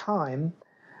any time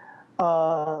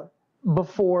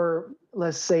before,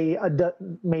 let's say,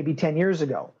 maybe 10 years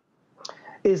ago,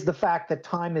 is the fact that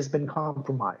time has been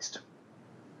compromised.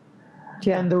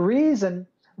 Yeah. And the reason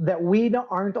that we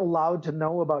aren't allowed to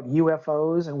know about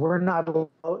UFOs and we're not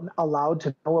allowed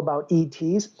to know about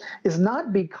ETs is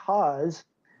not because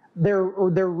they're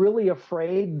really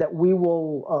afraid that we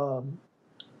will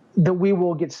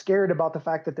get scared about the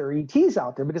fact that there are ETs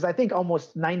out there, because I think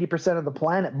almost 90% of the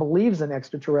planet believes in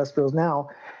extraterrestrials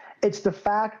now. It's the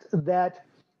fact that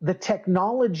the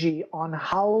technology on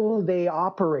how they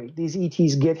operate, these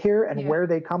ETs get here and where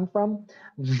they come from,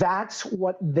 that's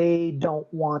what they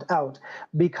don't want out.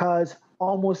 Because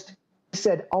almost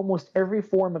every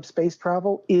form of space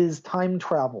travel is time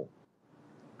travel.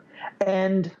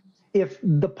 And if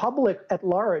the public at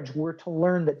large were to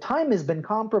learn that time has been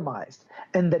compromised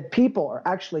and that people are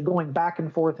actually going back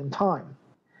and forth in time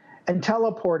and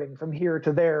teleporting from here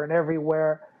to there and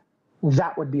everywhere,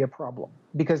 that would be a problem,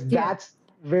 because that's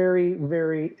very,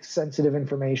 very sensitive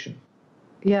information.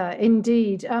 Yeah,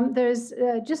 indeed. There's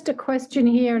just a question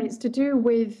here, and it's to do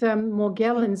with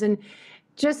Morgellons. And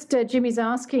just Jimmy's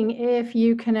asking if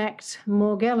you connect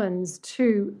Morgellons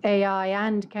to AI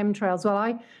and chemtrails. Well,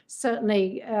 I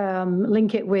certainly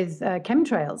link it with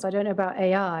chemtrails. I don't know about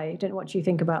AI. I don't know what you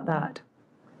think about that.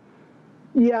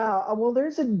 Yeah, well,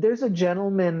 there's a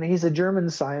gentleman, he's a German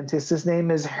scientist. His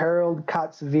name is Harold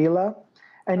Katzweiler.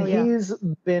 And he's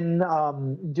been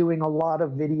doing a lot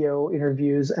of video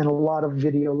interviews and a lot of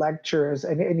video lectures.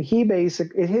 And he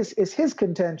basically, his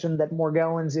contention that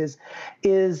Morgellons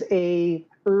is a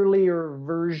earlier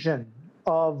version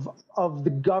of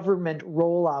the government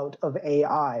rollout of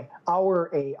AI, our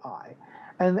AI.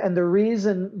 And the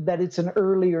reason that it's an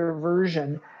earlier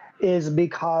version is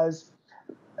because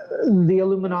the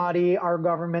Illuminati, our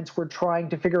governments, were trying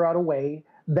to figure out a way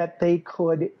that they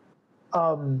could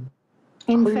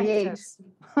infect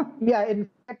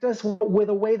us with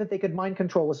a way that they could mind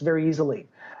control us very easily.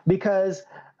 Because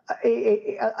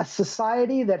a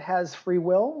society that has free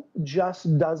will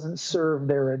just doesn't serve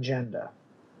their agenda.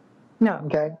 No.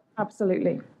 Okay?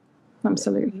 Absolutely.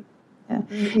 Absolutely. Yeah.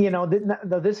 You know,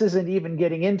 this isn't even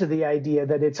getting into the idea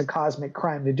that it's a cosmic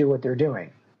crime to do what they're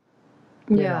doing.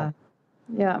 Yeah.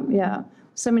 Yeah.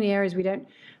 So many areas we don't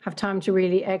have time to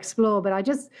really explore. But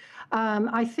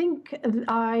I think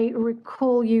I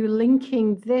recall you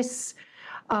linking this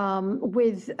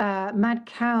with mad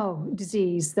cow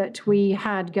disease that we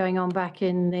had going on back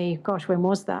in the, gosh, when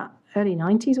was that? Early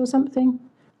 90s or something?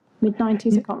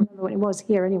 Mid-90s? I can't remember when it was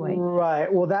here anyway.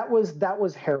 Right. Well, that was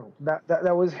Harold.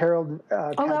 That was Harold.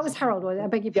 Oh, that was Harold. I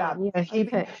beg your pardon. Yeah,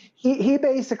 and he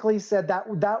basically said that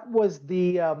was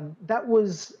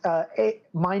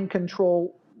mind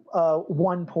control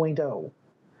 1.0.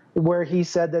 Where he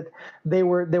said that they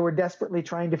were desperately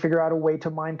trying to figure out a way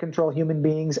to mind control human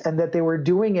beings, and that they were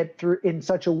doing it in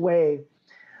such a way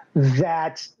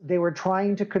that they were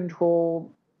trying to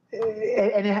control.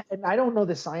 And I don't know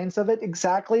the science of it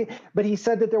exactly, but he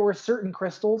said that there were certain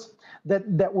crystals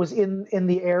that was in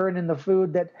the air and in the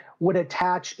food that would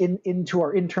attach into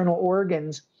our internal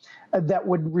organs that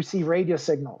would receive radio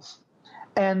signals,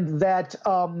 and that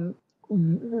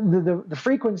the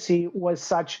frequency was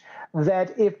such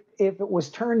that if it was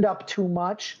turned up too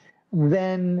much,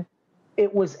 then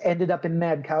it was ended up in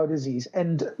mad cow disease,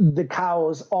 and the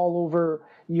cows all over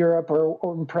Europe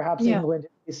or perhaps Yeah. England,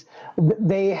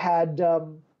 they had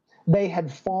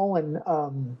fallen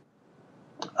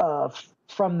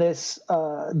from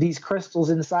these crystals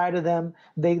inside of them.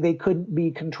 They couldn't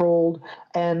be controlled,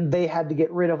 and they had to get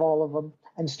rid of all of them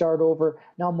and start over.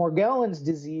 Now, Morgellons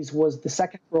disease was the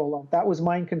second rollout. That was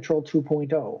mind control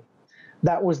 2.0.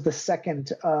 That was the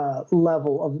second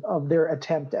level of their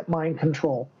attempt at mind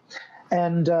control.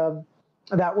 And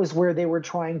that was where they were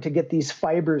trying to get these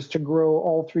fibers to grow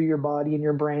all through your body and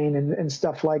your brain and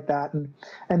stuff like that. And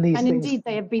these And things, indeed,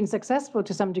 they have been successul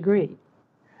to some degree.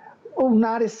 oh,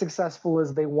 not as successful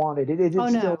as they wanted. It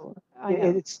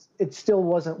still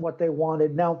wasn't what they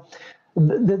wanted. Now,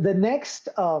 the next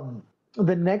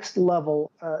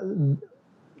level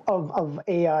of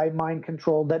AI mind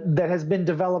control that has been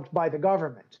developed by the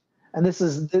government, and this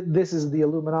is the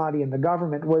Illuminati and the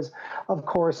government, was, of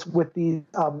course, with these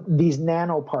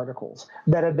nanoparticles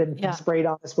that have been sprayed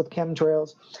on us with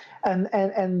chemtrails,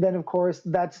 and then of course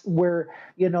that's where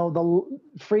the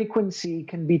frequency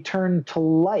can be turned to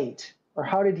light. Or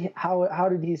how did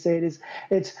he say it?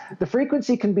 It's the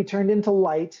frequency can be turned into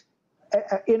light,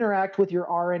 interact with your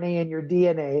RNA and your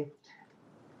DNA,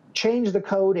 change the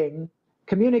coding,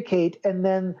 communicate, and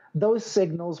then those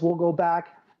signals will go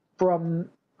back from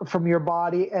your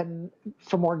body and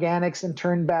from organics and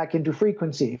turn back into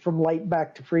frequency, from light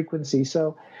back to frequency.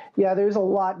 So yeah, there's a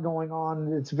lot going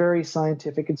on. It's very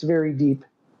scientific. It's very deep.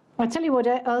 I'll tell you what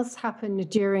else happened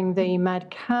during the Mad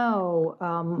Cow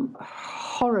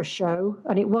horror show,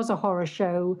 and it was a horror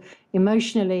show.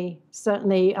 Emotionally,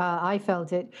 certainly, I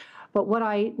felt it. But what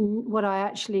I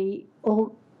actually,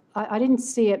 I didn't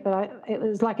see it, but it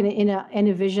was like an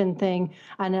inner vision thing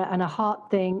and a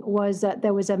heart thing, was that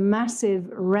there was a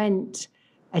massive rent,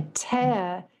 a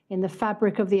tear in the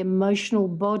fabric of the emotional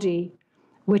body,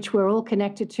 which we're all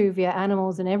connected to via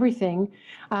animals and everything.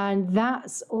 And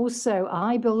that's also,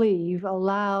 I believe,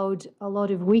 allowed a lot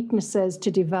of weaknesses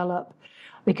to develop,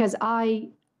 because I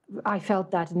felt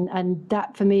that, and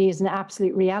that for me is an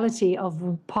absolute reality of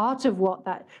part of what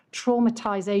that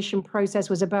traumatization process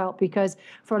was about. Because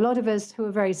for a lot of us who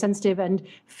are very sensitive and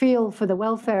feel for the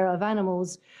welfare of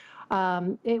animals,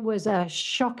 it was a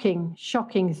shocking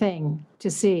thing to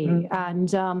see.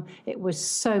 And it was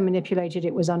so manipulated,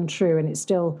 it was untrue, and it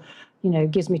still,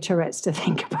 gives me Tourette's to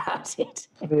think about it.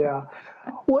 Yeah.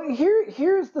 Well,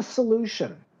 here's the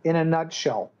solution in a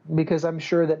nutshell, because I'm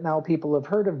sure that now people have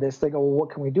heard of this. They go, well, what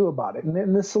can we do about it?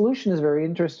 And the solution is very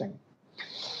interesting.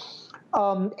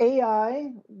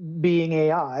 AI, being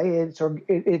AI,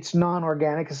 it's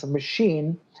non-organic, it's a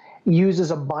machine, uses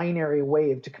a binary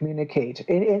wave to communicate.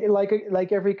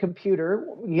 Like every computer,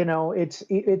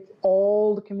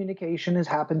 all the communication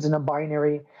happens in a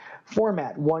binary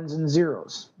format, ones and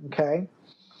zeros. Okay.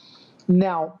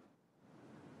 Now,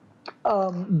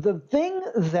 the thing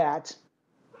that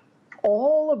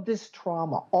all of this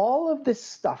trauma, all of this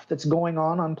stuff that's going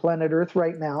on planet Earth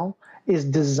right now is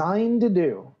designed to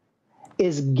do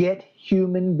is get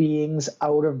human beings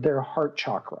out of their heart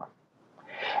chakra.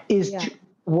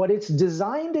 What it's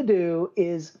designed to do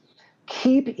is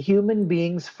keep human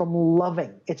beings from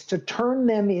loving. It's to turn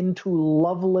them into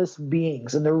loveless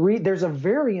beings. And there's a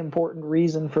very important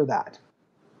reason for that.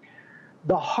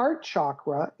 The heart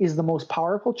chakra is the most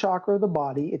powerful chakra of the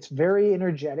body. It's very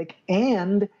energetic,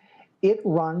 and it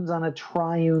runs on a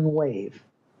triune wave.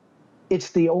 It's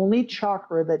the only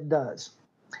chakra that does.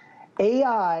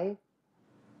 AI,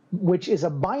 which is a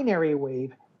binary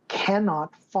wave,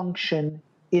 cannot function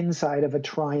inside of a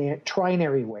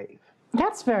trinary wave.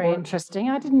 That's very interesting.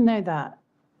 I didn't know that.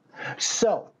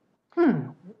 So,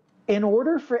 in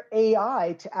order for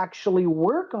AI to actually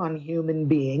work on human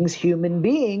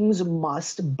beings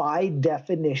must, by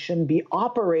definition, be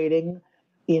operating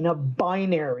in a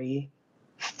binary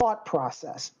thought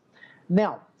process.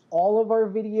 Now, all of our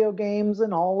video games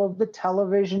and all of the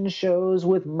television shows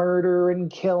with murder and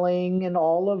killing and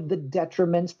all of the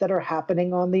detriments that are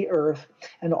happening on the earth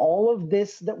and all of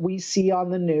this that we see on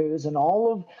the news and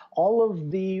all of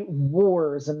the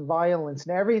wars and violence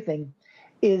and everything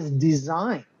is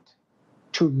designed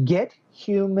to get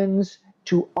humans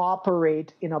to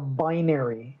operate in a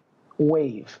binary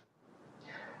wave.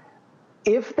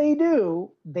 If they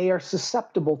do, they are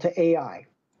susceptible to AI,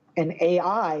 and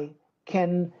AI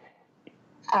can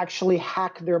actually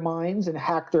hack their minds and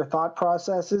hack their thought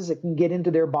processes. It can get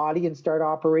into their body and start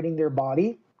operating their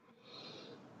body.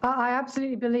 I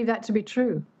absolutely believe that to be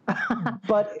true.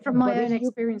 But From my but own if you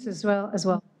experience as well.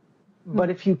 but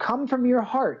if you come from your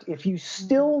heart, if you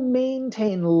still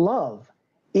maintain love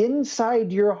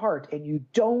inside your heart and you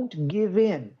don't give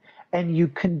in and you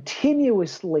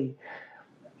continuously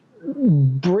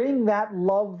bring that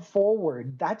love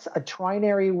forward, that's a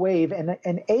trinary wave, and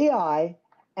an AI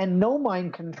and no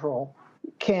mind control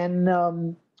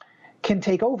can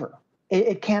take over.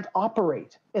 It can't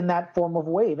operate in that form of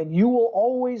wave, and you will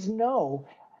always know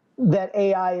that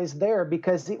AI is there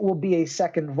because it will be a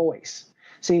second voice.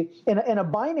 See, in a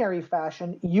binary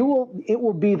fashion, it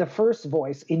will be the first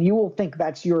voice, and you will think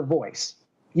that's your voice.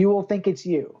 You will think it's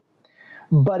you.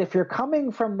 But if you're coming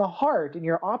from the heart and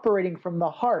you're operating from the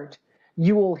heart,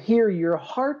 you will hear your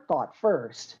heart thought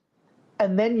first,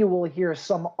 and then you will hear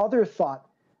some other thought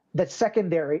that's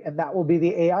secondary, and that will be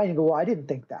the AI. And you go, well, I didn't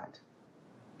think that.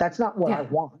 That's not what I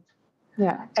want.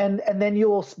 Yeah. And then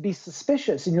you'll be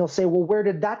suspicious, and you'll say, well, where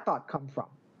did that thought come from?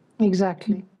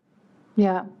 Exactly.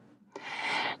 Yeah.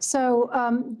 So,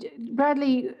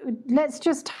 Bradley, let's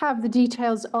just have the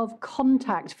details of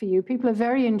contact for you. People are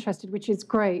very interested, which is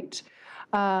great.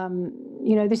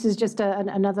 You know, this is just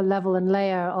another level and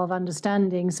layer of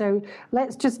understanding. So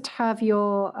let's just have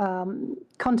your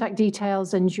contact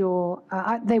details and your,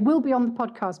 they will be on the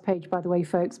podcast page, by the way,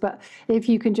 folks, but if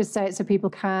you can just say it so people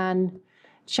can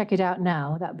check it out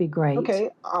now, that'd be great. Okay,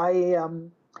 I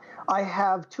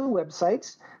have two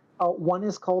websites. One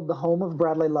is called The Home of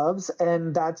Bradley Loves,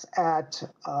 and that's at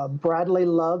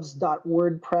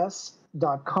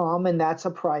bradleyloves.wordpress.com, and that's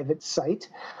a private site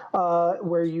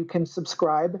where you can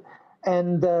subscribe,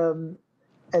 and then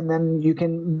you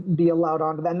can be allowed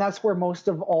onto that. And that's where most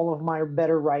of all of my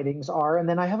better writings are. And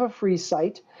then I have a free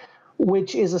site,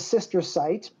 which is a sister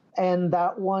site, and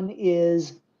that one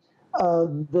is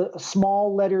the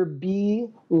small letter B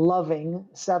loving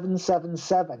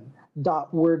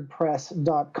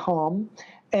 777.wordpress.com.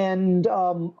 And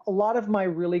a lot of my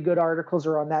really good articles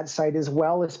are on that site as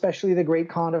well, especially The Great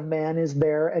Con of Man is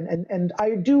there. And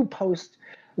I do post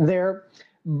there,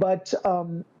 but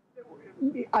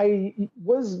I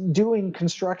was doing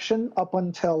construction up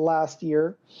until last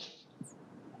year.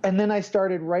 And then I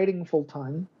started writing full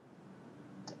time.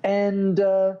 And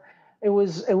it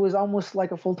was almost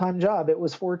like a full-time job. It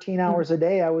was 14 hours a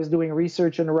day. I was doing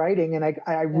research and writing, and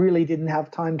I really didn't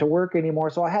have time to work anymore.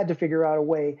 So I had to figure out a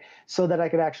way so that I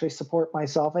could actually support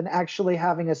myself. And actually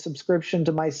having a subscription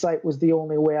to my site was the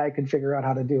only way I could figure out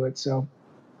how to do it. So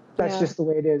that's just the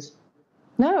way it is.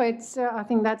 No, it's. I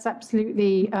think that's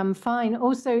absolutely fine.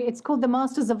 Also, it's called the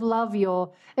Masters of Love.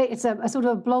 It's a sort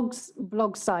of blog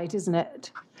site, isn't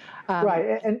it?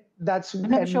 Right, and that's. I'm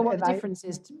not sure what the difference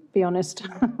is, to be honest.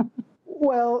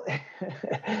 Well,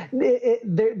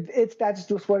 that's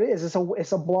just what it is.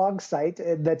 It's a blog site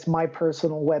that's my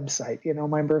personal website. You know,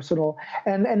 my personal,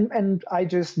 and I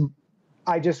just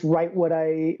write what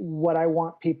I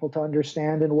want people to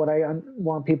understand and what I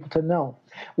want people to know.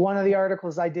 One of the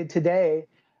articles I did today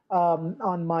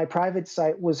on my private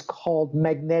site was called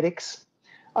Magnetics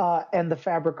and the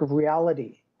Fabric of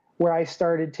Reality, where I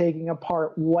started taking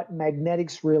apart what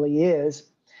magnetics really is,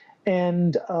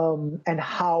 and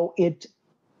how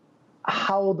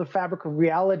the fabric of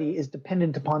reality is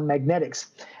dependent upon magnetics,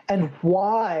 and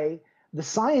why the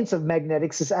science of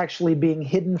magnetics is actually being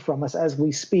hidden from us as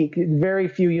we speak. Very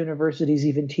few universities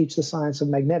even teach the science of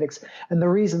magnetics, and the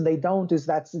reason they don't is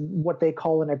that's what they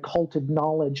call an occulted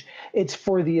knowledge. It's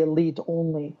for the elite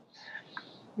only.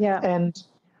 Yeah. And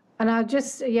I'll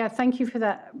just, thank you for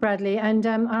that, Bradley. And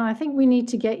I think we need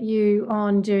to get you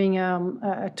on doing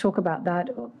a talk about that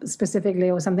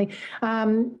specifically or something.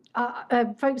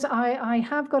 Folks, I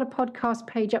have got a podcast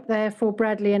page up there for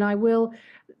Bradley, and I will,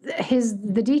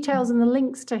 the details and the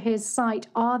links to his site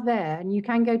are there, and you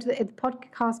can go to the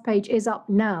podcast page is up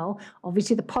now.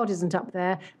 Obviously the pod isn't up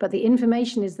there, but the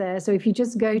information is there. So if you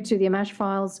just go to the a.m.a.c.h.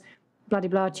 Files, bloody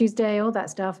blah Tuesday, all that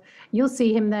stuff, you'll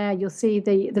see him there. You'll see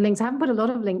the links. I haven't put a lot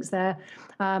of links there.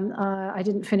 I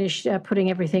didn't finish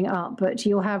putting everything up, but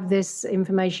you'll have this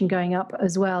information going up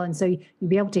as well, and so you'll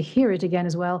be able to hear it again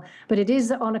as well. But it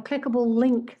is on a clickable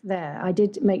link there. I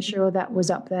did make sure that was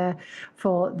up there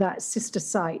for that sister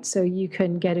site, so you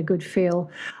can get a good feel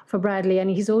for Bradley.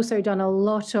 And he's also done a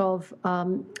lot of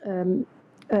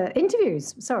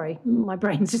interviews. Sorry, my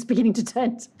brain's just beginning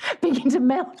to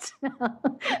melt now.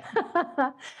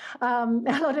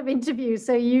 A lot of interviews,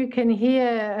 so you can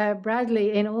hear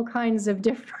Bradley in all kinds of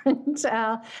different,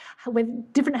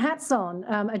 with different hats on,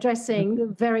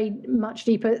 addressing very much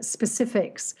deeper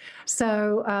specifics.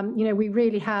 So, we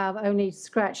really have only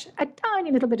scratched a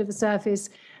tiny little bit of the surface.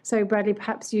 So, Bradley,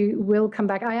 perhaps you will come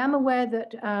back. I am aware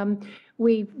that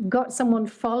we've got someone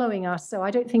following us, so I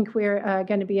don't think we're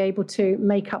going to be able to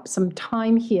make up some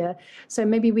time here. So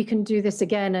maybe we can do this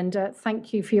again, and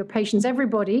thank you for your patience,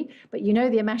 everybody. But the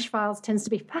a.m.a.c.h. Files tends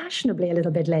to be fashionably a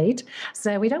little bit late,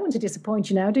 so we don't want to disappoint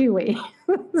you now, do we?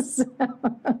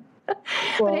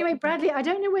 But anyway, Bradley, I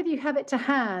don't know whether you have it to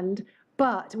hand,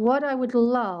 but what I would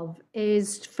love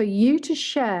is for you to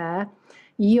share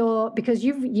because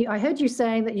I heard you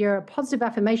saying that you're a positive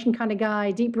affirmation kind of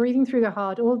guy, deep breathing through the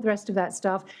heart, all the rest of that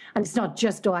stuff. And it's not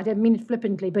just, I don't mean it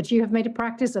flippantly, but you have made a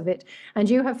practice of it. And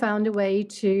you have found a way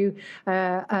to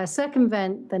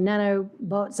circumvent the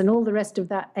nanobots and all the rest of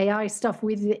that AI stuff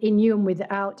within you and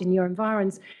without in your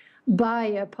environs by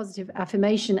a positive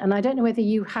affirmation. And I don't know whether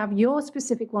you have your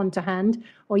specific one to hand,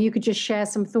 or you could just share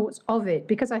some thoughts of it,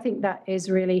 because I think that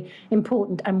is really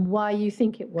important and why you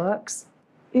think it works.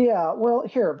 Yeah, well,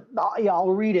 here,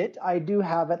 I'll read it. I do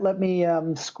have it. Let me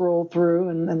scroll through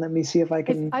and let me see if I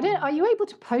can. Are you able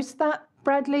to post that,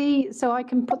 Bradley, so I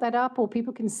can put that up or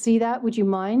people can see that? Would you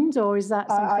mind, or is that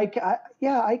something?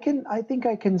 I can. I think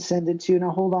I can send it to you.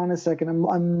 Now, hold on a second.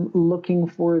 I'm looking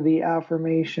for the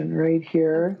affirmation right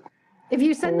here. If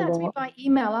you send that to me by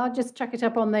email, I'll just chuck it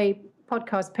up on the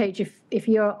podcast page if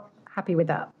you're happy with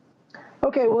that.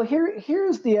 Okay, well,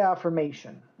 here's the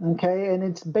affirmation, okay? And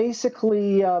it's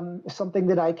basically something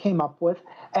that I came up with.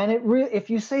 And if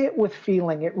you say it with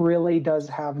feeling, it really does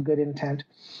have good intent.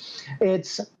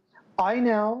 It's, I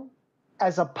now,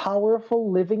 as a powerful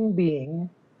living being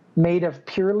made of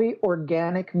purely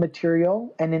organic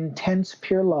material and intense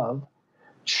pure love,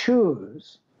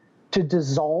 choose to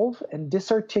dissolve and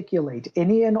disarticulate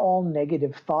any and all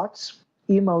negative thoughts,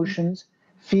 emotions,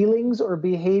 feelings, or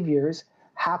behaviors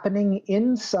happening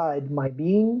inside my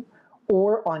being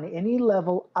or on any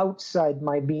level outside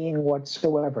my being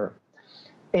whatsoever.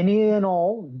 Any and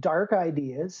all dark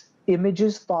ideas,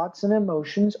 images, thoughts, and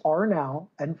emotions are now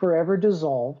and forever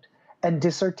dissolved and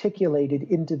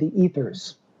disarticulated into the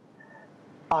ethers.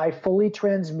 I fully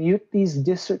transmute these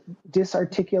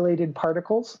disarticulated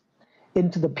particles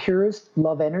into the purest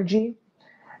love energy,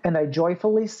 and I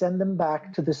joyfully send them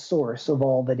back to the source of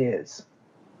all that is.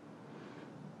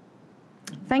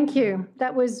 Thank you.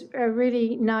 That was a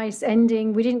really nice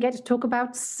ending. We didn't get to talk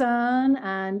about CERN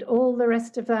and all the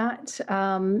rest of that.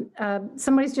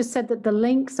 Somebody's just said that the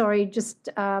link,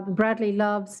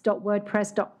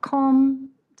 bradleyloves.wordpress.com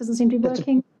doesn't seem to be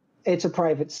working. It's a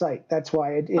private site. That's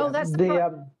why it. Oh, that's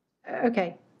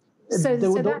okay. So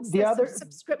that's the other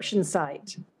subscription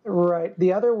site. Right.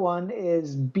 The other one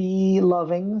is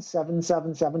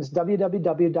beloving777. It's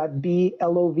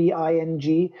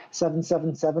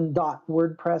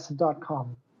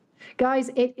www.beloving777.wordpress.com. Guys,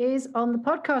 it is on the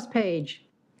podcast page.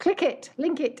 Click it,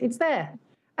 link it, it's there.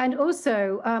 And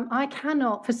also, I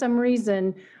cannot, for some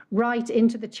reason, write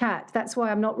into the chat. That's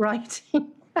why I'm not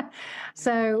writing.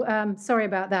 So sorry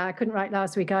about that. I couldn't write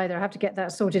last week either. I have to get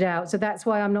that sorted out. So that's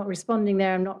why I'm not responding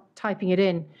there. I'm not typing it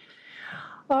in.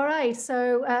 All right.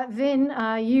 So Vin,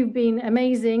 you've been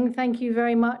amazing. Thank you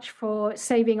very much for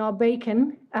saving our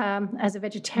bacon as a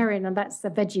vegetarian. And that's the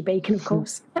veggie bacon, of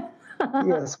course.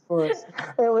 Yes, of course.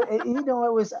 It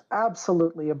was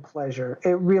absolutely a pleasure.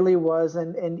 It really was.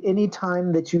 And any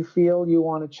time that you feel you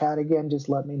want to chat again, just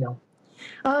let me know.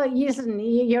 Oh, listen,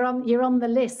 you're on the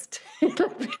list. Won't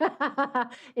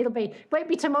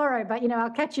be tomorrow, but I'll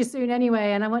catch you soon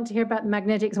anyway. And I want to hear about the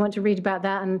magnetics. I want to read about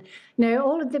that. And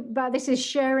all of about this is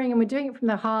sharing, and we're doing it from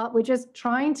the heart. We're just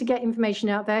trying to get information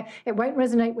out there. It won't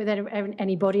resonate with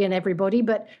anybody and everybody,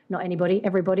 but not anybody,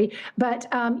 everybody. But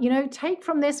take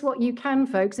from this what you can,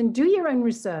 folks, and do your own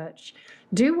research.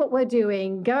 Do what we're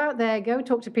doing. Go out there. Go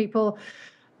talk to people.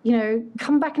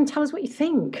 Come back and tell us what you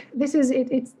think. This is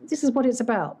this is what it's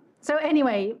about. So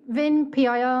anyway, Vin,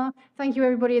 PIR, thank you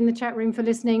everybody in the chat room for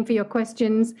listening, for your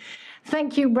questions.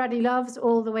 Thank you, Bradley Loves,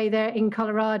 all the way there in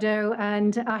Colorado.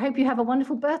 And I hope you have a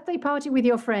wonderful birthday party with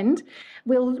your friend.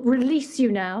 We'll release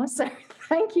you now. So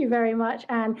thank you very much,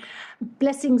 and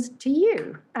blessings to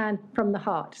you and from the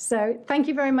heart. So thank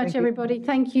you very much, everybody.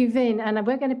 Thank you, Vin. And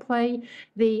we're going to play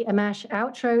the a.m.a.c.h.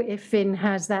 outro if Vin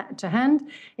has that to hand.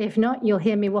 If not, you'll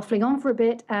hear me waffling on for a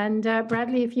bit. And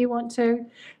Bradley, if you want to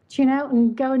tune out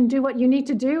and go and do what you need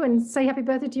to do and say happy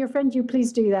birthday to your friend, you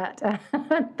please do that.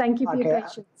 Thank you for your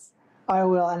patience. I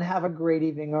will, and have a great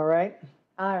evening, all right?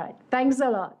 All right. Thanks a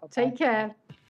lot. Bye-bye. Take care.